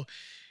that. So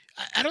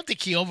I don't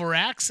think he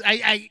overacts.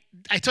 I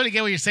totally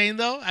get what you're saying,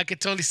 though. I could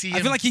totally see him.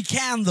 I feel like he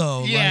can,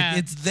 though. Yeah,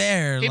 like, it's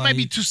there. It might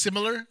be too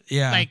similar.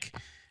 Yeah,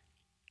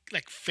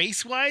 like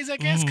face-wise, I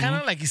guess, kind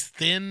of like he's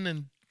thin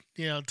and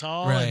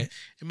tall. Right.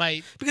 It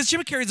might because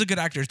Jim Carrey's a good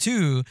actor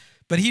too,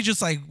 but he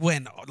just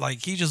went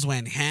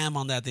ham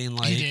on that thing.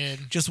 Like he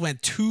did. Just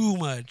went too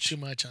much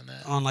on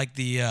that. On like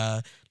the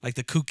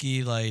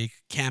kooky, like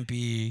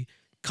campy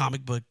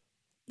comic book,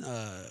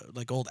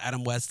 like old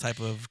Adam West type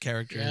of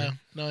character. Yeah.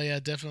 No. Yeah.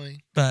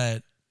 Definitely.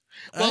 But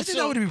I think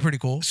that would be pretty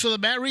cool. So the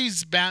Matt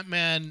Reeves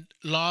Batman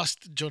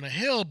lost Jonah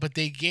Hill, but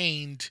they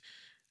gained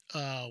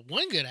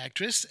one good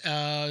actress,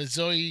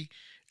 Zoe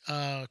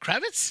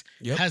Kravitz,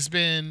 has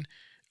been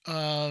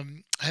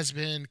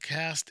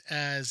cast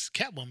as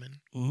Catwoman.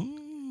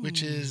 Ooh,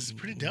 which is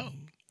pretty dope.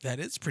 That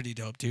is pretty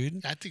dope,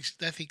 dude. I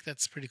think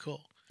that's pretty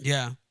cool.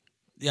 Yeah.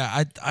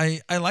 Yeah,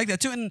 I like that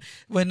too. And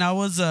when I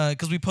was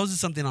because we posted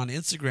something on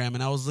Instagram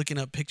and I was looking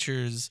up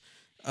pictures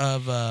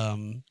of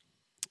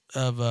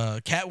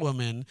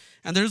Catwoman,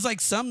 and there's like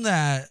some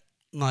that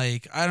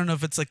like I don't know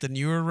if it's like the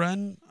newer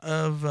run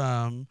of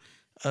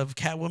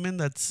Catwoman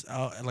that's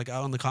out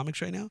in the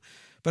comics right now.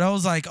 But I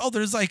was like, oh,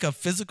 there's like a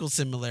physical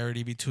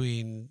similarity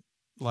between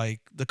like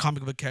the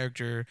comic book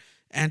character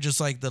and just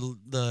like the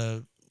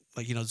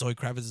Zoe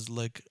Kravitz's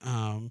look. So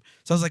I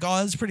was like, oh,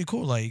 that's pretty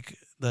cool. Like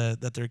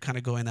that they're kind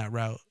of going that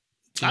route.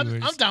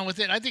 I'm down with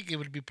it. I think it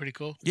would be pretty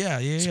cool. Yeah.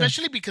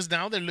 Especially because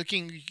now you're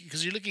looking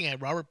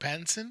at Robert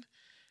Pattinson,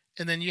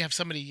 and then you have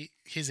somebody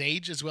his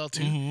age as well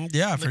too. Mm-hmm.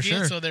 Yeah, for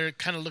sure. So they're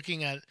kind of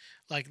looking at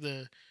like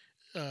the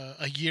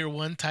a year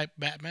one type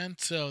Batman.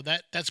 So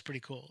that's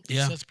pretty cool.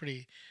 Yeah, so that's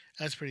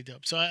pretty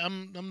dope. So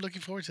I'm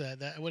looking forward to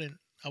that.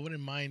 I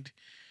wouldn't mind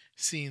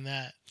seeing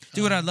that.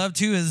 Dude, what I love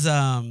too is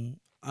Jason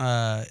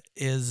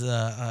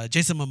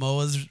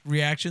Momoa's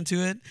reaction to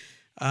it.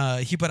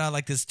 He put out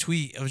like this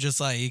tweet of just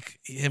like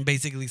him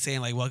basically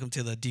saying like welcome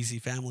to the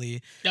DC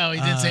family. Oh, he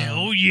did say,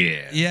 oh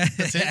yeah. Yeah.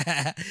 That's it.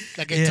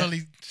 Like I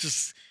totally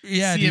just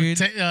see dude.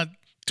 him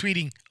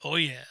tweeting, oh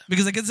yeah.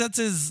 Because I guess that's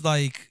his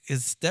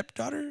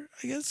stepdaughter,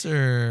 I guess,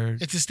 or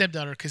it's his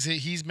stepdaughter because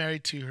he's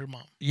married to her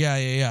mom.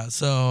 Yeah.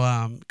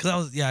 So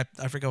because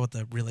I forgot what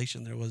the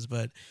relation there was,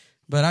 but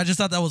I just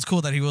thought that was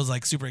cool that he was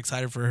like super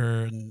excited for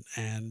her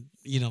and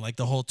like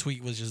the whole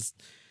tweet was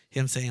just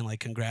him saying like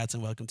congrats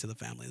and welcome to the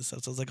family and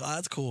stuff. So I was like, oh,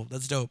 that's cool.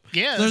 That's dope.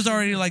 Yeah. So there's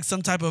already like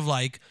some type of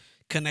like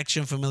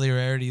connection,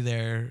 familiarity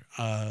there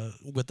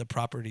with the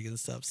property and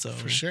stuff. So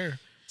for sure.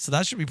 So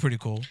that should be pretty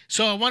cool.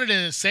 So I wanted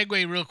to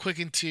segue real quick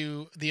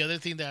into the other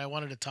thing that I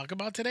wanted to talk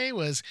about today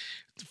was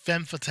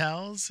Femme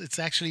Fatales. It's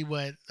actually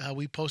what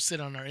we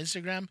posted on our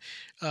Instagram.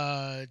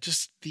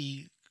 Just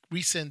the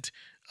recent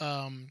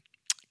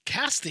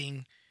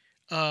casting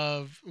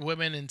of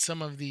women in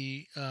some of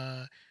the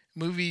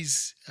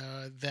movies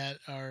that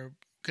are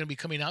going to be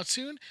coming out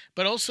soon,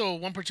 but also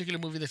one particular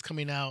movie that's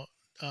coming out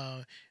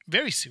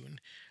very soon.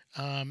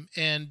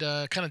 And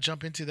kind of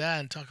jump into that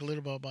and talk a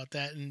little bit about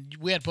that. And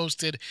we had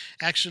posted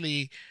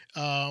actually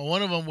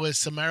one of them was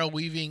Samara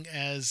Weaving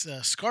as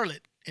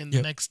Scarlet in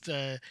the next.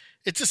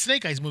 It's a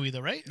Snake Eyes movie,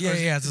 though, right?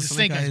 Yeah, it's a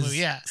Snake Eyes movie.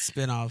 Yeah,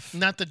 spinoff.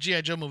 Not the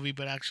G.I. Joe movie,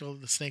 but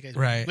the Snake Eyes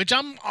movie, right? Which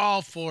I'm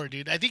all for,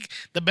 dude. I think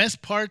the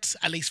best parts,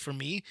 at least for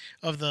me,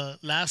 of the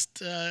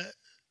last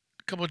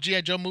couple of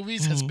G.I. Joe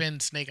movies has been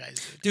Snake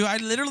Eyes. Dude, I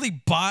literally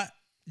bought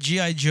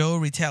G.I. Joe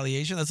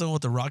Retaliation. That's the one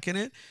with the rock in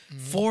it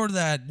for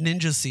that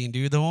ninja scene,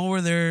 dude. The one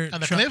where they're on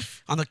the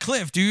cliff. On the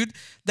cliff, dude.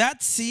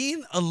 That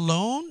scene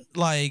alone,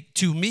 like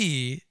to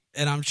me.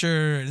 And I'm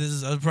sure this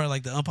is probably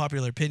like the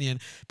unpopular opinion,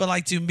 but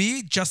like to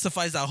me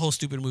justifies that whole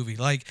stupid movie.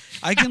 Like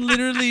I can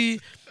literally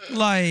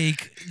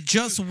like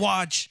just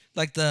watch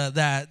like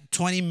that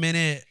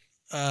 20-minute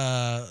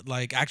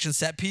like action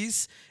set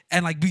piece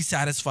and like be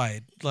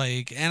satisfied.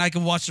 Like and I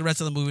can watch the rest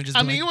of the movie and just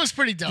it was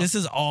pretty dope. This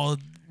is all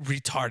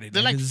retarded.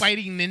 They're like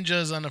fighting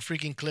ninjas on a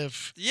freaking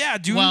cliff. Yeah,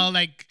 dude. Well,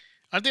 like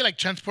aren't they like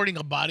transporting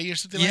a body or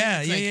something? Yeah,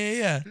 like yeah,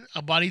 that? yeah.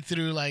 A body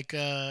through like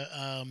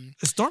A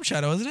Storm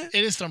Shadow, isn't it?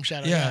 it is Storm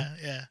Shadow. Yeah.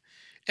 Yeah.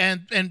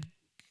 And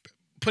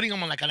putting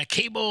them on like on a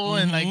cable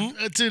and like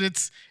Mm-hmm. dude,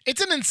 it's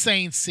an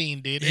insane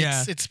scene, dude.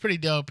 Yeah. It's pretty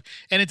dope.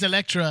 And it's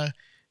Elektra,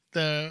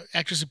 the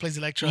actress who plays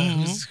Elektra,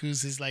 Mm-hmm.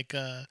 who's his like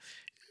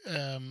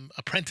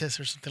apprentice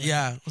or something.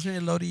 Yeah. Wasn't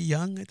it Lodi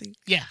Young? I think.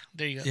 Yeah,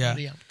 there you go. Yeah.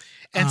 Yeah.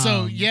 And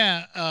so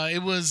Um,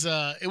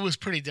 it was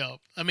pretty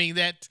dope. I mean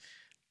that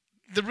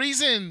the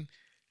reason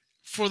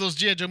for those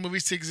G.I. Joe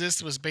movies to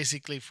exist was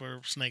basically for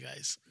Snake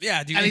Eyes.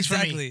 Yeah, dude. At least for me.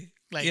 Exactly.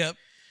 Like, yep.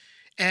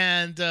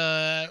 And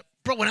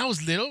bro, when I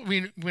was little, I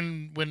mean,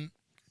 when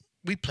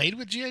we played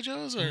with G.I.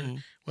 Joes or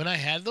when I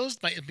had those,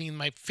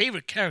 my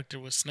favorite character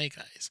was Snake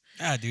Eyes.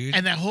 Yeah, dude.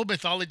 And that whole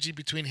mythology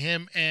between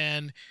him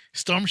and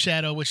Storm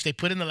Shadow, which they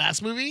put in the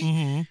last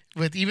movie,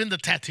 with even the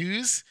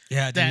tattoos.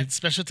 Yeah, that dude.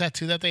 special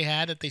tattoo that they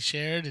had that they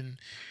shared, and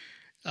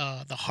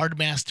the hard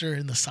master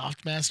and the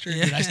soft master.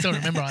 Yeah. Dude, I still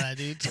remember all that,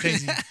 dude. It's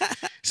crazy.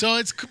 So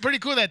it's pretty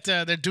cool that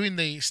they're doing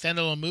the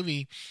standalone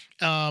movie,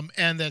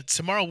 and that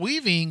Samara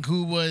Weaving,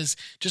 who was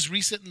just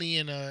recently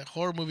in a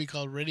horror movie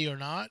called Ready or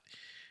Not,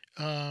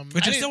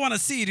 Which I still want to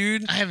see,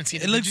 dude. I haven't seen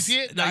it. It looks. Did you see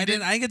it? No, No, I you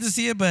didn't. I didn't get to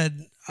see it, but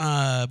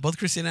both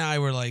Christina and I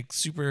were like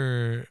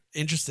super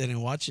interested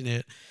in watching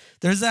it.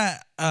 There's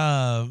that.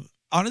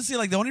 Honestly,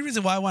 like the only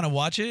reason why I want to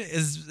watch it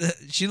is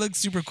she looks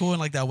super cool in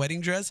like that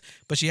wedding dress,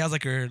 but she has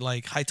like her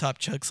like high top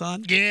chucks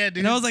on. Yeah, dude.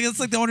 And I was like, it's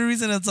like the only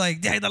reason it's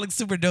like, yeah, that looks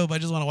super dope. I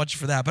just want to watch it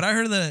for that. But I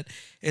heard that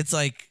it's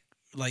like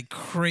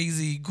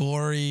crazy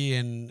gory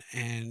and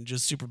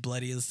just super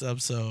bloody and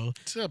stuff. So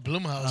It's a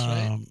Blumhouse,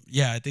 right?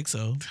 yeah, I think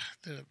so.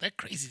 They're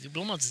crazy. Dude.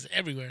 Blumhouse is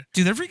everywhere.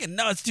 Dude, they're freaking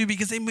nuts, dude,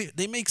 because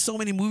they make so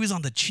many movies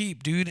on the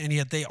cheap, dude, and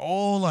yet they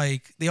all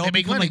make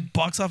become money. like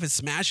box office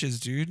smashes,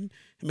 dude.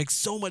 It makes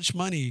so much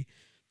money,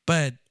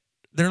 but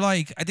they're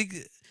like, I think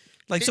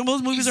like some of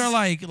those movies are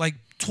like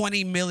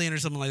 20 million or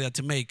something like that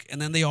to make,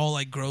 and then they all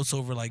like gross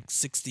over like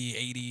 60,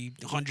 80,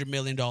 100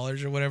 million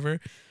dollars or whatever.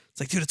 It's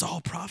like, dude, it's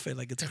all profit.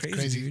 Like it's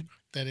crazy, dude.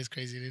 That is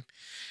crazy, dude.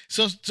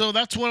 So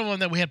that's one of them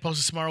that we had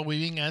posted, Samara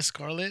Weaving as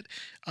Scarlet.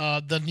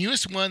 The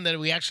newest one that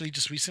we actually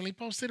just recently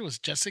posted was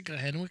Jessica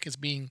Henwick is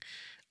being,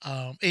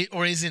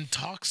 is in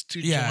talks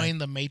to join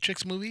the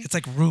Matrix movie. It's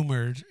like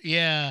rumored.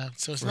 Yeah,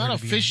 so it's for not her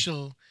to be in.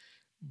 official,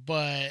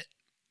 but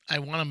I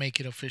want to make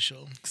it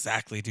official.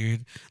 Exactly,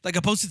 dude. Like I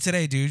posted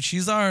today, dude.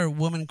 She's our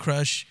woman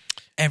crush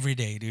every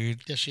day, dude.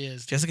 Yes, she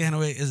is. Jessica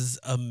Henwick is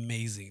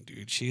amazing,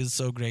 dude. She is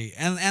so great.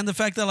 And the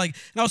fact that like,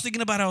 and I was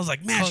thinking about it, I was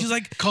like, man, she's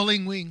like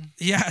Colleen Wing.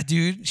 Yeah,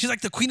 dude. She's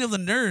like the queen of the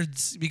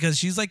nerds because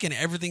she's like in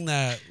everything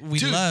that we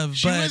love.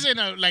 She but was in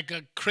a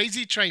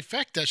crazy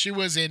trifecta. She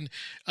was in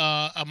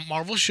a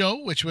Marvel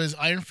show, which was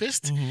Iron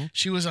Fist.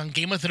 She was on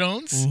Game of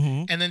Thrones,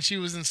 and then she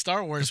was in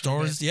Star Wars. Star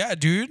Wars, yeah,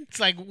 dude. It's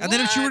like, and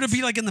then if she were to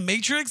be like in the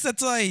Matrix,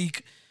 that's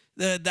like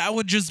that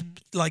would just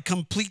like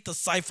complete the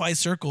sci-fi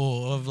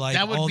circle of like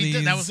that would all be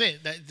these. that was it.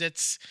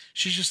 That's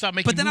she should stop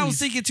making. But then movies. I was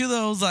thinking too,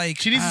 though, I was like,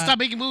 she needs to stop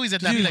making movies at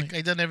that dude. point.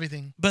 I've done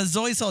everything. But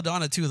Zoe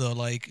Saldana too, though,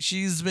 like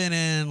she's been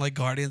in like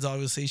Guardians,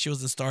 obviously. She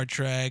was in Star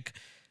Trek.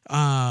 So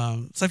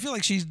I feel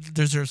like she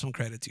deserves some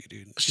credit too,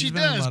 dude. She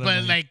does,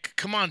 but like,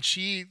 come on,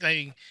 she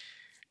like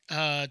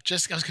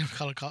Jessica. I was gonna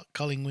call her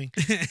Colleen Wing.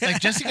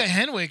 Like Jessica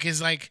Henwick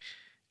is like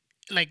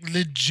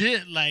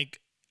legit, like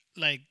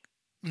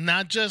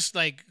not just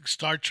like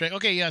Star Trek.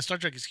 Okay, yeah, Star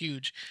Trek is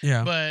huge.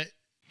 Yeah,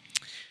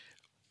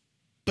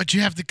 but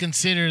you have to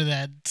consider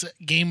that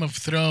Game of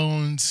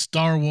Thrones,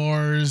 Star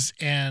Wars,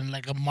 and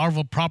like a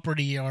Marvel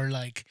property are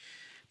like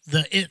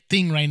the it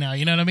thing right now.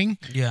 You know what I mean?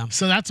 yeah.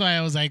 So that's why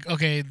I was like,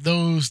 okay,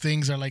 those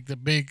things are like the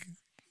big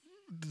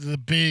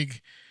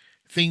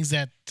things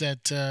that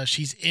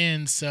she's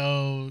in.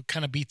 So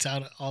kind of beats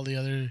out all the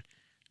other,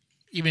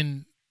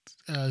 even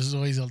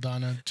Zoe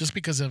Saldana, just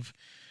because of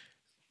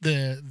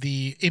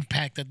the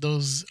impact that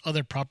those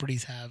other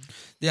properties have.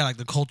 Yeah, like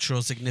the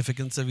cultural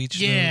significance of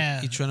each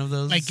one of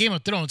those. Like Game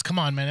of Thrones, come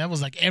on, man, that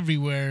was like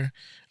everywhere.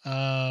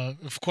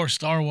 Of course,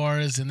 Star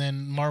Wars, and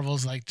then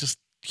Marvel's like just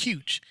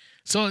huge.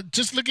 So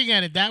just looking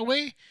at it that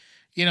way,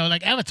 you know,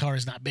 like Avatar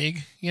is not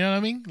big. You know what I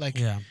mean? Like,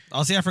 yeah.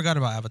 I'll see. I forgot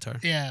about Avatar.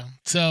 yeah.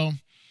 So,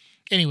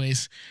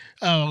 anyways,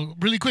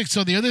 really quick.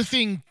 So the other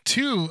thing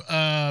too,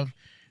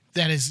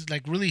 that is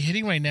like really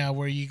hitting right now,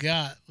 where you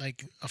got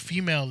like a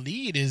female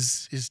lead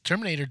is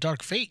Terminator: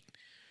 Dark Fate.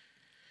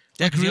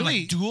 Yeah, Like, really, really-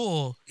 like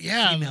dual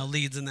Yeah. female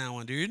leads in that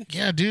one, dude.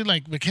 Yeah, dude.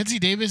 Like Mackenzie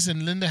Davis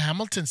and Linda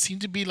Hamilton seem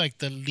to be like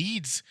the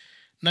leads.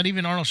 Not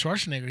even Arnold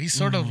Schwarzenegger. He's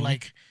sort of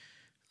like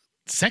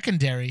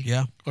secondary,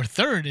 Yeah. or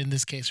third in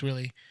this case,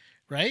 really,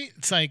 right?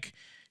 It's like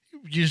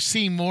you're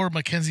seeing more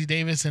Mackenzie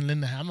Davis and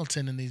Linda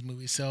Hamilton in these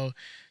movies. So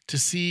to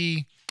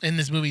see in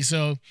this movie,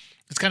 so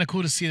it's kind of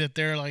cool to see that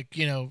they're like,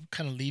 you know,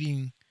 kind of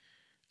leading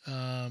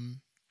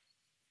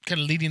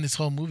this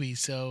whole movie.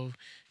 So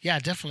yeah,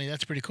 definitely,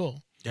 that's pretty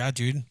cool. Yeah,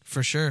 dude,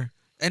 for sure.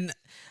 And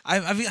I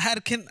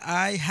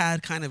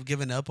had kind of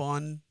given up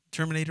on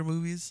Terminator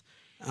movies.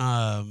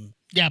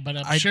 Yeah, but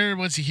I'm sure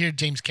once you hear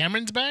James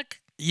Cameron's back,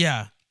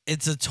 Yeah,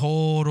 It's a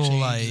total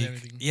Changes like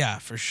everything. yeah,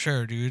 for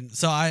sure, dude.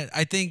 So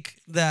I think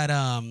that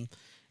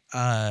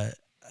I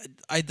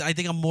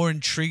think I'm more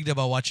intrigued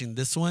about watching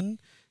this one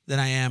than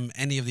I am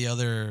any of the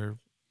other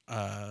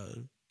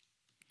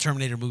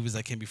Terminator movies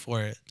that came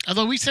before it.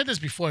 Although we said this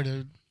before,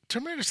 the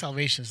Terminator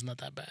Salvation is not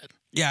that bad.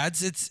 Yeah,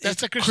 it's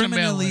That's a Christian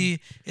Bale one.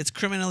 it's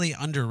criminally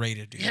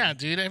underrated, dude. Yeah,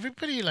 dude.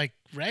 Everybody like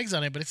rags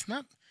on it, but it's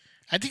not.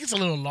 I think it's a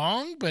little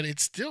long, but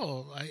it's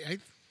still.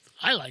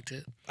 I liked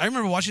it. I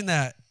remember watching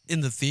that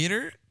in the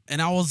theater,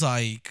 and I was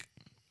like,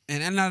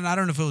 and I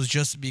don't know if it was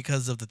just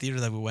because of the theater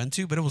that we went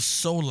to, but it was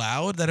so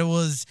loud that it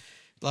was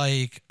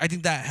like I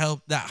think that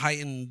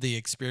heightened the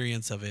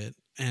experience of it,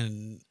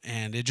 and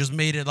it just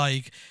made it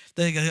like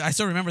I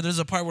still remember there's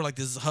a part where like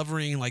this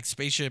hovering like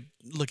spaceship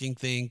looking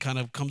thing kind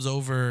of comes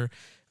over.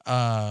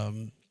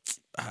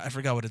 I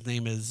forgot what his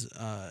name is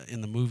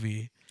in the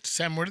movie.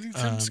 Sam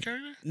Worthington's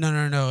character?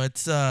 No.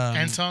 It's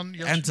Anton.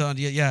 Anton.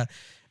 Yeah.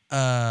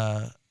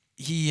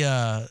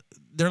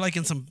 They're like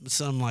in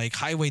some like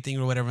highway thing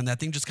or whatever, and that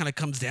thing just kind of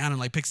comes down and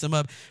like picks them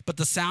up. But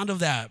the sound of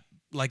that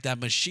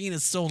machine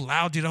is so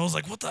loud, dude. I was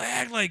like, what the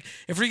heck? Like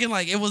it freaking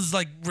like it was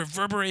like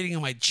reverberating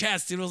in my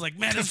chest, dude. I was like,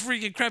 man, this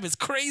freaking crap is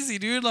crazy,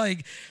 dude.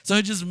 Like so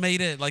it just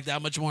made it like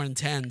that much more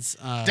intense.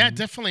 That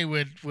definitely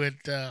would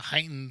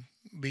heighten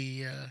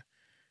the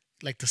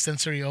like the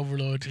sensory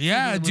overload.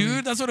 Yeah,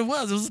 dude, that's what it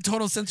was. It was a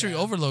total sensory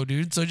overload,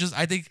 dude. So just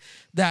I think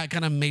that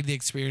kind of made the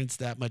experience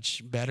that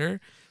much better.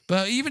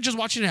 But even just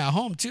watching it at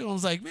home too, I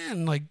was like,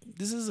 man, like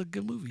this is a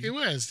good movie. It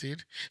was,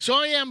 dude. So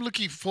I am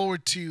looking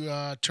forward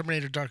to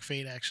Terminator: Dark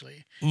Fate,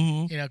 actually.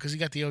 Mm-hmm. You know, because you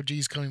got the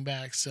OGs coming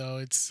back. So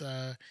it's.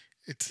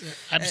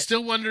 I'm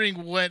still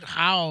wondering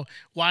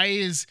why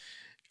is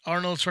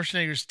Arnold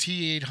Schwarzenegger's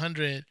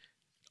T-800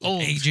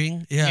 old?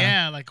 Aging, yeah.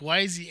 Yeah, like why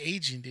is he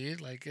aging, dude?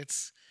 Like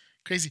it's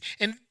crazy.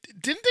 And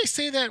didn't they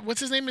say that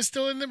what's his name is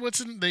still in there? What's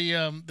in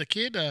the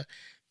kid,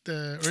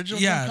 the original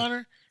John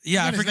Connor?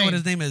 Yeah, I forget what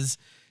his name is.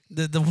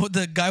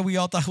 The guy we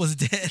all thought was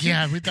dead.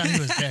 Yeah, we thought he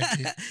was dead,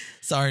 dude.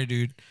 Sorry,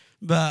 dude.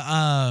 But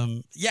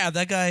yeah,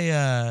 that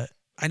guy.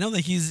 I know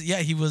that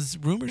he was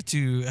rumored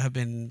to have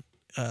been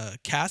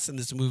cast in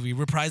this movie,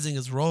 reprising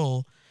his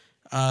role.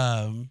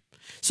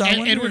 So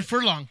Edward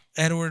Furlong.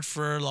 Edward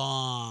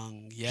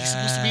Furlong. Yeah, he's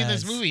supposed to be in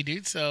this movie,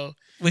 dude. So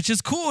which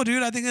is cool,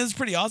 dude. I think that's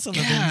pretty awesome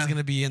that he's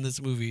gonna be in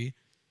this movie.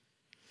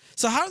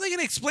 So how are they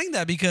gonna explain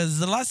that? Because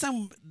the last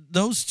time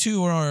those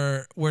two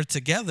were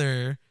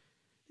together,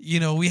 you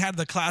know, we had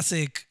the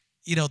classic,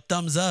 you know,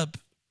 thumbs up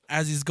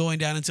as he's going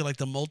down into like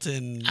the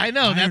molten I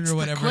know iron that's or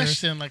whatever. The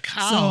question. Like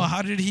how? So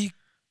how did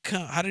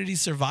he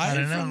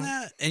survive from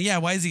that? And yeah,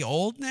 why is he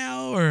old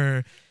now?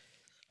 Or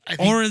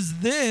is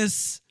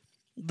this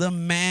the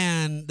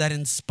man that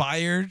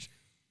inspired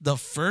the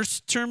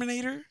first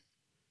Terminator?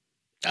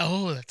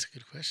 Oh, that's a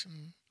good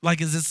question.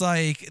 Like, is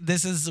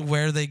this is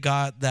where they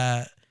got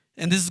that?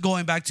 And this is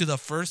going back to the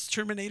first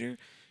Terminator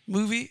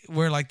movie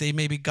where like they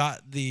maybe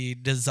got the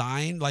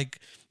design, like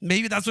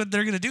maybe that's what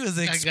they're gonna do is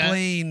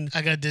explain.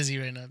 I got dizzy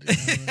right now, dude.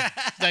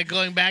 Like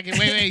going back and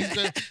wait,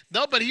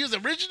 no, but he was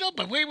original.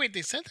 But wait,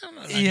 they sent him.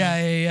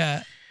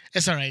 Yeah.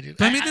 It's all right, dude.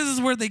 But I mean, this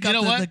is where they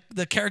got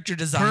the character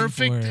design.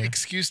 Perfect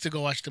excuse to go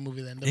watch the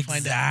movie then. To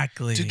find out,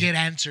 to get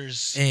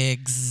answers.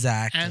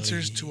 Exactly.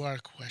 Answers to our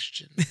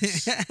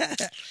questions.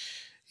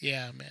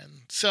 Yeah,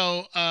 man.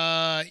 So,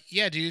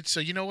 yeah, dude. So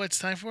you know what it's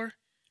time for?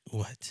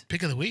 What?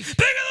 Pick of the week. Pick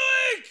of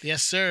the week.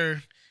 Yes,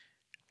 sir.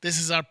 This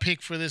is our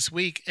pick for this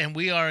week, and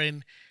we are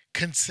in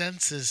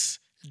consensus,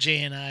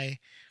 Jay and I.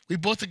 We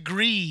both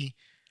agree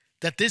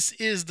that this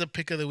is the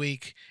pick of the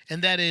week,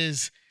 and that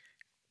is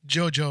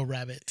Jojo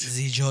Rabbit.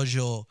 The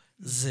Jojo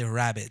the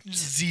Rabbit. The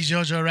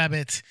Jojo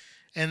Rabbit.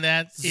 And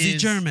that is... The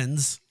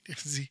Germans.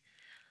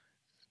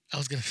 I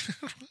was going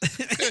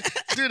to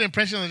do an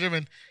impression of the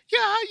German.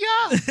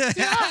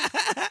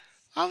 Yeah.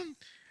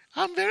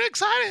 I'm very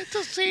excited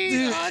to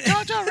see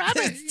Jojo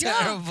Rabbit. It's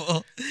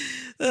terrible.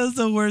 That's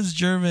the worst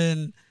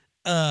German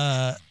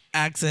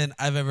accent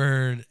I've ever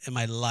heard in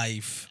my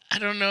life. I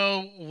don't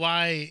know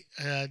why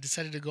I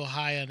decided to go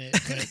high on it.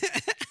 But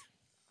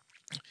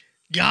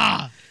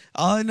yeah.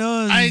 All I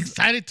know is... I'm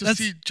excited to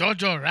see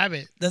Jojo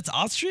Rabbit. That's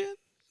Austrian?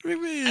 I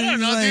don't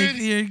know,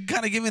 dude. You're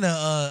kind of giving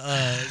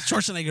a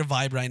Schwarzenegger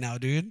vibe right now,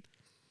 dude.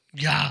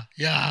 Yeah.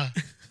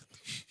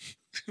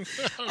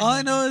 All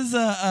I know is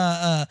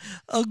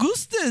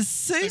Augustus,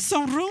 save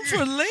some room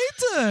for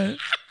later.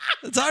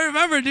 That's all I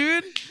remember,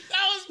 dude.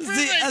 That was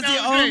perfect. That's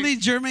the only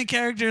German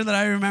character that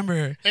I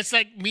remember. It's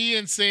like me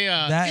and say,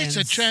 it's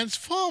a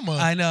transformer.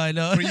 I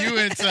know. For you,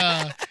 it's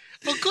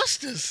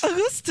Augustus.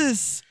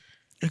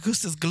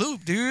 Augustus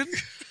Gloop, dude.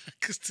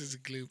 Augustus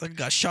Gloop. Like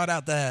got shot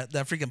out that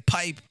freaking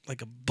pipe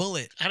like a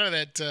bullet. I know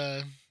that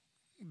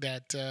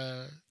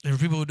there are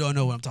people who don't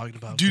know what I'm talking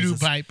about. Doo-doo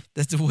pipe.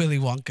 That's the Willy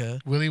Wonka.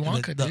 Willy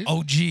Wonka, the dude.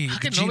 OG. How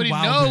can nobody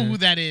know who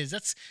that is?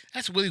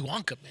 That's Willy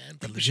Wonka, man.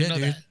 But legit, know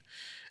dude.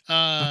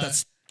 That.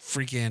 That's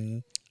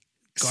freaking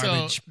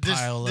garbage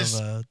pile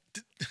of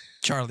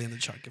Charlie and the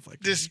Chocolate Factory.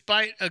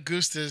 Despite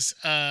Augustus,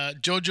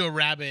 Jojo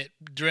Rabbit,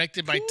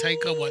 directed by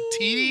Taika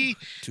Waititi,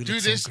 dude,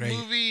 this so great.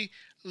 movie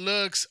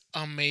looks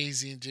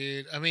amazing,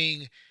 dude. I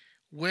mean,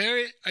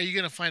 where are you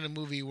gonna find a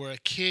movie where a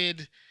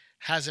kid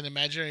has an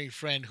imaginary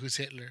friend who's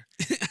Hitler?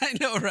 I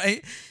know,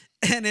 right?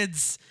 And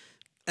it's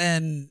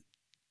and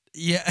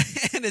yeah,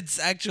 and it's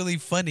actually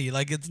funny.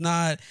 Like it's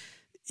not,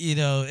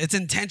 it's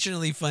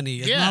intentionally funny.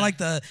 It's Yeah. not like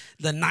the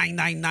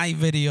 999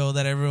 video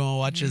that everyone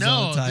watches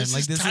all the No, time. this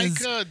Like is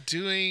Taika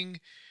doing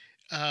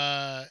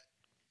uh,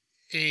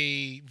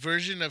 a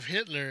version of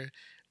Hitler,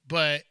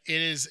 but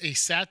it is a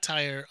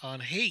satire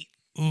on hate.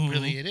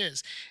 Really, it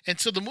is. And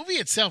so the movie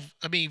itself,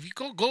 I mean, if you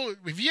go,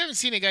 if you haven't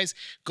seen it, guys,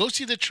 go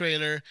see the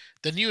trailer,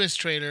 the newest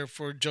trailer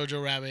for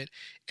Jojo Rabbit,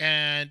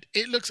 and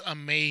it looks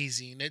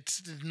amazing.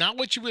 It's not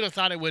what you would have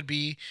thought it would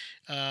be.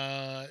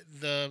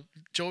 The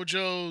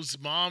Jojo's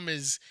mom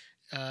is,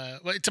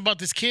 well, it's about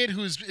this kid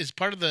is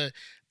part of the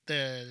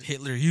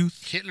Hitler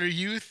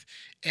Youth.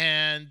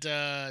 And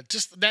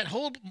just that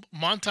whole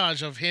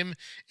montage of him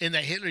in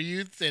that Hitler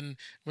Youth, and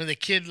when the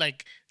kid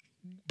like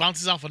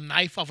bounces off a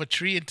knife off a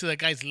tree into the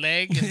guy's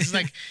leg, and it's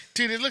like,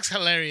 dude, it looks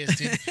hilarious,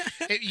 dude.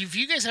 If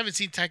you guys haven't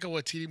seen Taika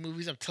Waititi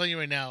movies, I'm telling you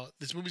right now,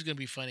 this movie's gonna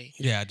be funny.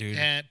 Yeah, dude.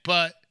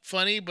 But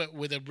funny, but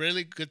with a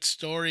really good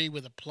story,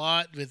 with a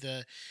plot, with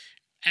the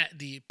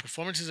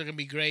performances are gonna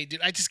be great,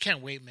 dude. I just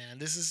can't wait, man.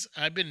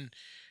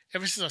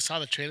 Ever since I saw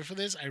the trailer for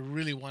this, I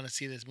really want to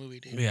see this movie,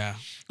 dude. Yeah.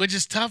 Which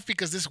is tough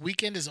because this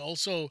weekend is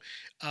also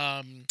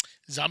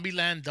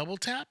Zombieland Double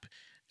Tap,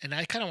 and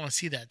I kind of want to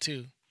see that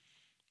too.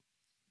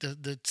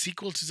 The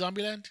sequel to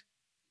Zombieland.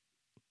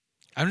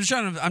 I'm just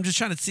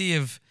trying to see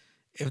if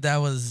that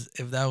was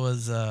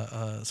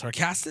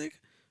sarcastic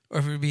or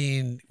if we're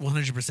being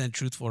 100%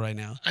 truthful right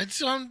now.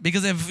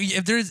 Because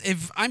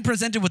if I'm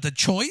presented with a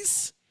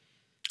choice,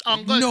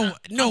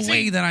 no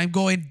way that I'm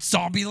going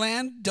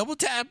Zombieland Double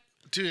Tap.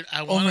 Dude,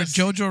 I want over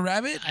Jojo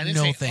Rabbit. I didn't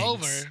no say thanks.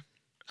 Over.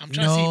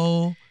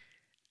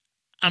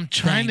 I'm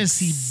trying to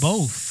see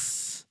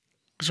both.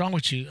 What's wrong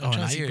with you? I'm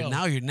trying to see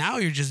both. Now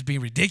you're just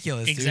being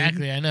ridiculous.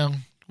 Exactly, dude. I know.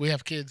 We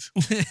have kids.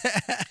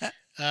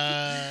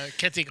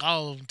 Can't take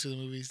all of them to the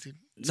movies, dude.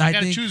 So I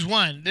gotta choose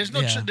one. There's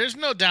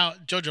no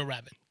doubt Jojo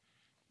Rabbit,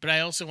 but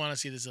I also want to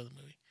see this other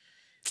movie.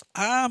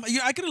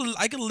 I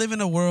could live in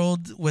a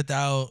world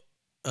without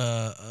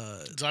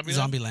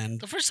Zombieland.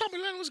 The first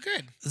Zombieland was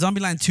good.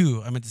 Zombieland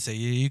 2, I meant to say.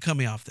 You cut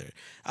me off there.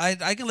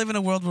 I can live in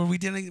a world where we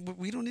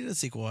don't need a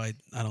sequel. I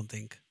don't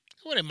think.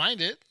 I wouldn't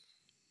mind it,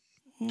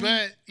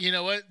 but you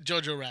know what?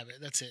 Jojo Rabbit.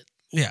 That's it.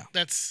 Yeah.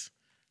 That's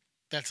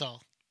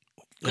all.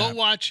 Go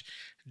watch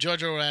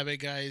Jojo Rabbit,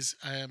 guys.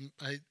 I'm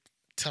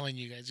telling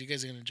you guys are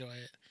gonna enjoy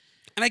it.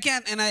 And I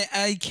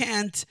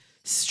can't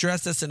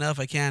stress this enough.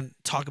 I can't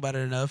talk about it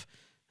enough.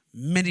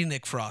 Mini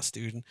Nick Frost,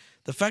 dude.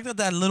 The fact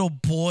that little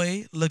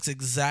boy looks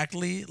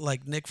exactly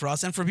like Nick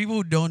Frost, and for people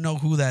who don't know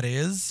who that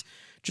is,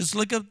 just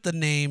look up the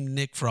name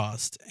Nick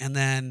Frost, and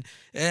then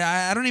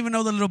I don't even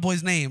know the little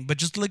boy's name, but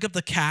just look up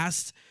the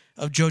cast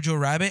of Jojo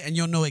Rabbit, and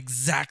you'll know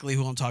exactly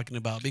who I'm talking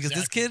about. Because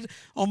this kid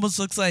almost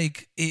looks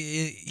like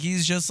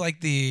he's just like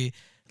the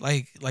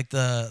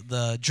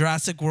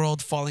Jurassic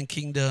World Fallen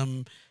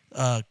Kingdom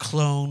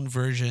clone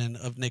version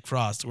of Nick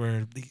Frost,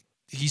 where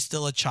he's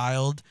still a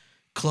child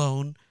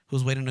clone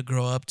who's waiting to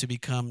grow up to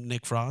become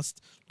Nick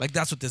Frost. Like,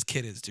 that's what this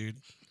kid is, dude.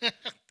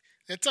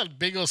 It's a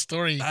big old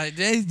story.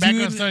 Dude,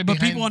 but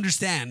people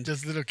understand.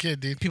 This little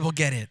kid, dude. People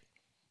get it.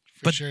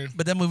 For sure.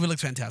 But that movie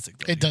looks fantastic,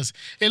 though. It does.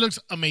 It looks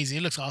amazing.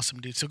 It looks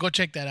awesome, dude. So go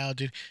check that out,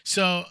 dude.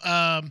 So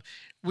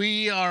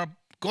we are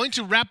going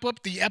to wrap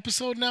up the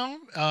episode now.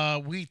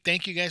 We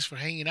thank you guys for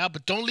hanging out,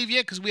 but don't leave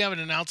yet because we have an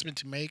announcement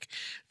to make.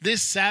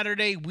 This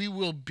Saturday, we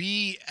will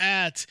be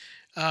at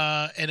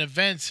an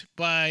event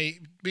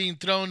being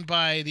thrown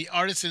by the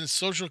Artisans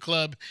Social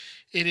Club.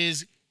 It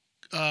is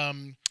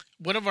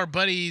one of our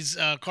buddies,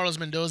 Carlos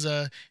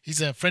Mendoza. He's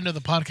a friend of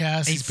the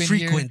podcast. He's been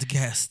frequent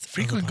guest.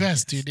 Frequent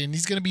guest, dude. And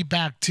he's going to be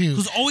back, too.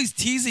 Who's always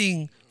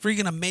teasing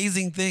freaking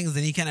amazing things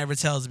that he can't ever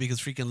tell us because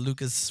freaking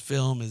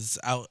Lucasfilm is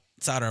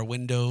outside our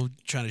window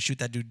trying to shoot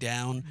that dude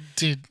down.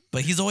 Dude.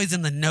 But he's always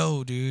in the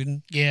know,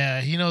 dude.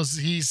 Yeah, he knows.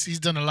 He's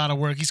done a lot of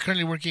work. He's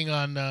currently working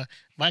on...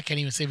 I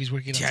can't even say if he's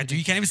working on something. Dude,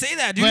 you can't even say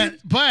that,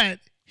 dude. But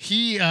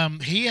he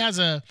has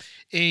a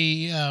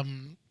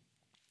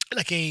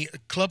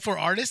club for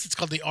artists. It's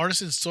called the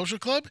Artisans Social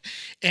Club.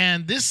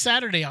 And this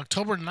Saturday,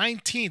 October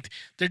 19th,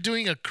 they're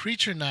doing a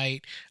creature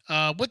night.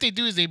 What they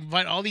do is they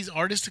invite all these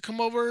artists to come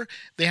over.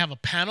 They have a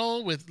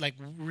panel with like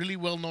really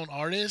well-known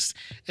artists.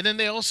 And then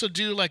they also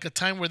do like a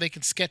time where they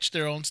can sketch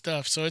their own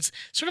stuff. So it's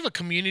sort of a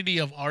community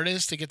of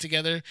artists to get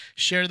together,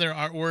 share their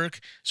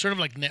artwork, sort of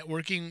like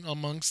networking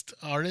amongst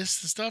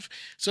artists and stuff.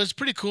 So it's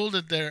pretty cool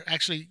that they're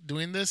actually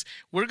doing this.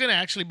 We're going to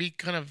actually be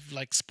kind of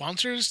like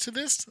sponsors to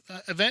this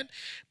event.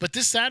 But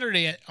this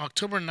Saturday, at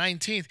October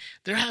 19th,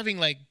 they're having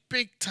like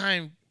big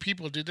time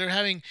people, dude. They're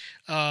having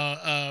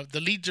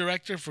the lead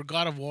director for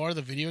God of War,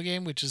 the video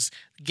game, which is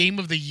Game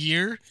of the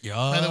Year. Yeah.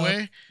 By the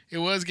way, it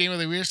was Game of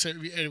the Year, so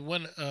it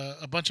won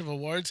a bunch of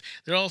awards.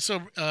 They're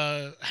also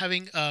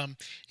having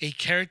a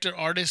character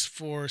artist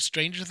for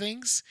Stranger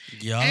Things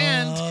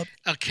and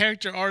a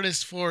character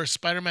artist for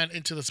Spider-Man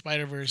Into the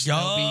Spider-Verse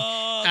that will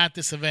be at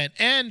this event.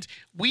 And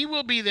we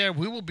will be there.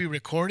 We will be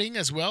recording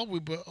as well. We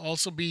will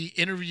also be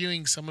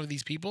interviewing some of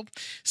these people.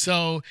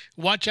 So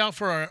watch out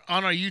for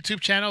on our YouTube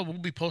channel. We'll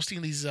be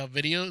posting these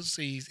videos,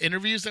 these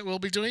interviews that we'll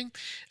be doing.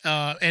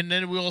 And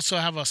then we'll also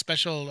have a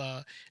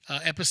special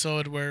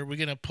episode where we're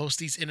going to post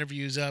these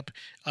interviews up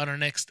on our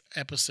next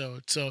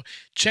episode. So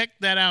check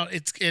that out.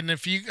 And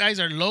if you guys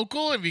are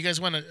local, if you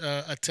guys want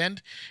to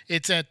attend,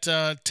 it's at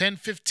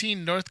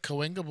 1015 North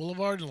Cahuenga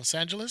Boulevard in Los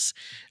Angeles.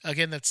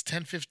 Again, that's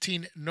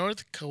 1015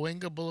 North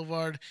Cahuenga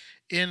Boulevard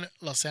in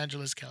Los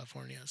Angeles,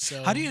 California.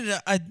 So how do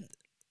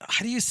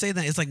you say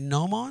that? It's like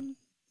Nomon?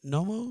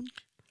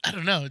 I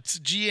don't know. It's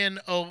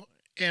GNOMON.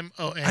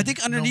 I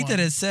think underneath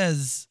it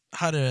says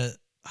how to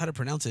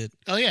pronounce it.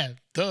 Oh yeah,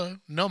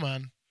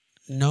 Nomon.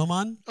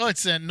 Nomon? Oh,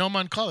 it's at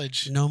Nomon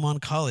College.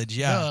 Nomon College,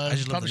 yeah. I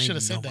just probably should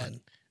have said Nomon. that.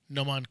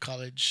 Nomon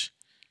College.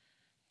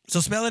 So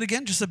spell it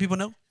again, just so people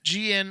know.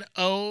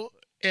 GNOMON.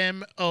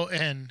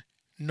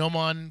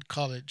 Nomon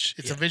College.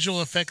 It's a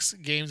visual effects,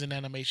 games, and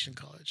animation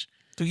college.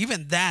 So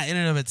even that in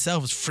and of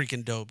itself is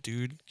freaking dope,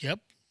 dude. Yep.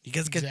 You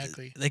guys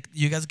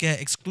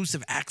get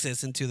exclusive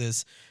access into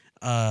this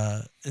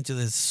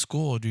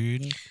school,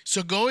 dude.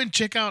 So go and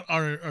check out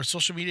our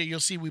social media. You'll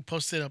see we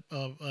posted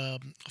a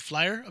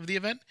flyer of the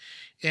event,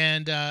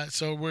 and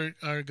so we're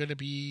gonna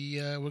be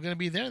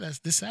there. That's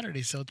this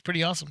Saturday, so it's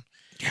pretty awesome.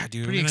 Yeah,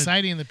 dude. Pretty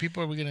exciting. The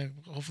people we're gonna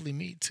hopefully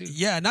meet too.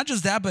 Yeah, not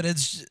just that, but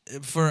it's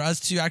for us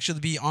to actually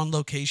be on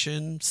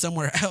location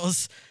somewhere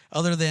else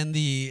other than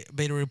the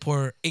Beta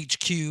Report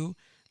HQ.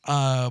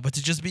 But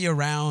to just be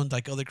around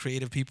like other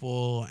creative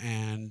people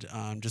and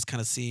just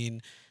kind of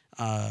seeing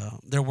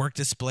their work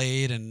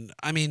displayed, and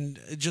I mean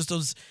just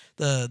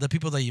the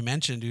people that you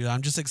mentioned, dude.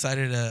 I'm just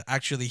excited to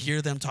actually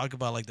hear them talk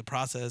about like the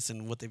process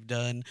and what they've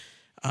done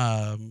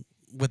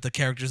with the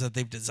characters that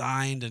they've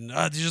designed, and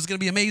it's just gonna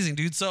be amazing,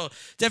 dude. So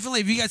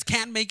definitely, if you guys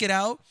can't make it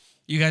out,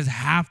 you guys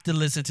have to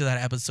listen to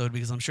that episode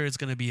because I'm sure it's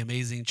gonna be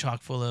amazing,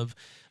 chock full of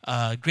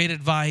great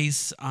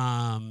advice.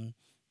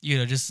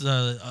 Just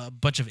a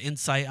bunch of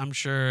insight, I'm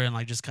sure, and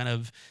like just kind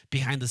of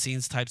behind the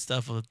scenes type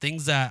stuff of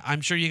things that I'm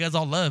sure you guys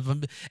all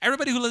love.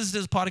 Everybody who listens to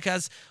this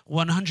podcast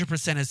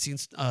 100% has seen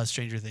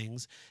Stranger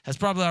Things, has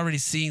probably already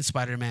seen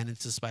Spider-Man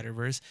Into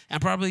Spider-Verse,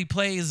 and probably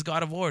plays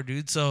God of War,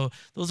 dude. So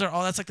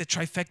that's like the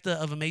trifecta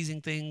of amazing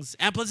things.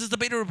 And plus it's the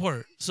Beta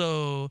Report.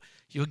 So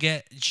you'll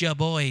get your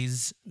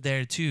boys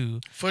there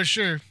too. For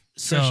sure.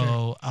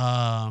 So,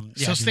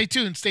 so stay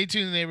tuned,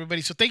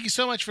 everybody. So thank you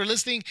so much for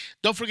listening.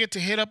 Don't forget to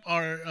hit up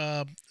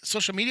our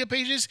social media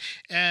pages,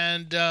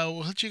 and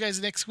we'll hit you guys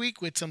next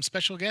week with some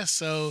special guests.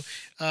 So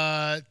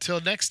till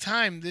next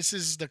time, this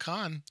is the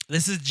Con.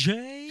 This is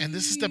Jay. And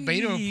this is the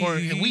Beta Report,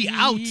 and we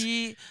out.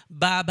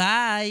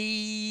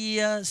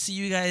 Bye-bye. See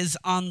you guys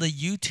on the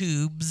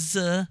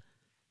YouTubes.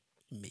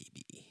 Maybe.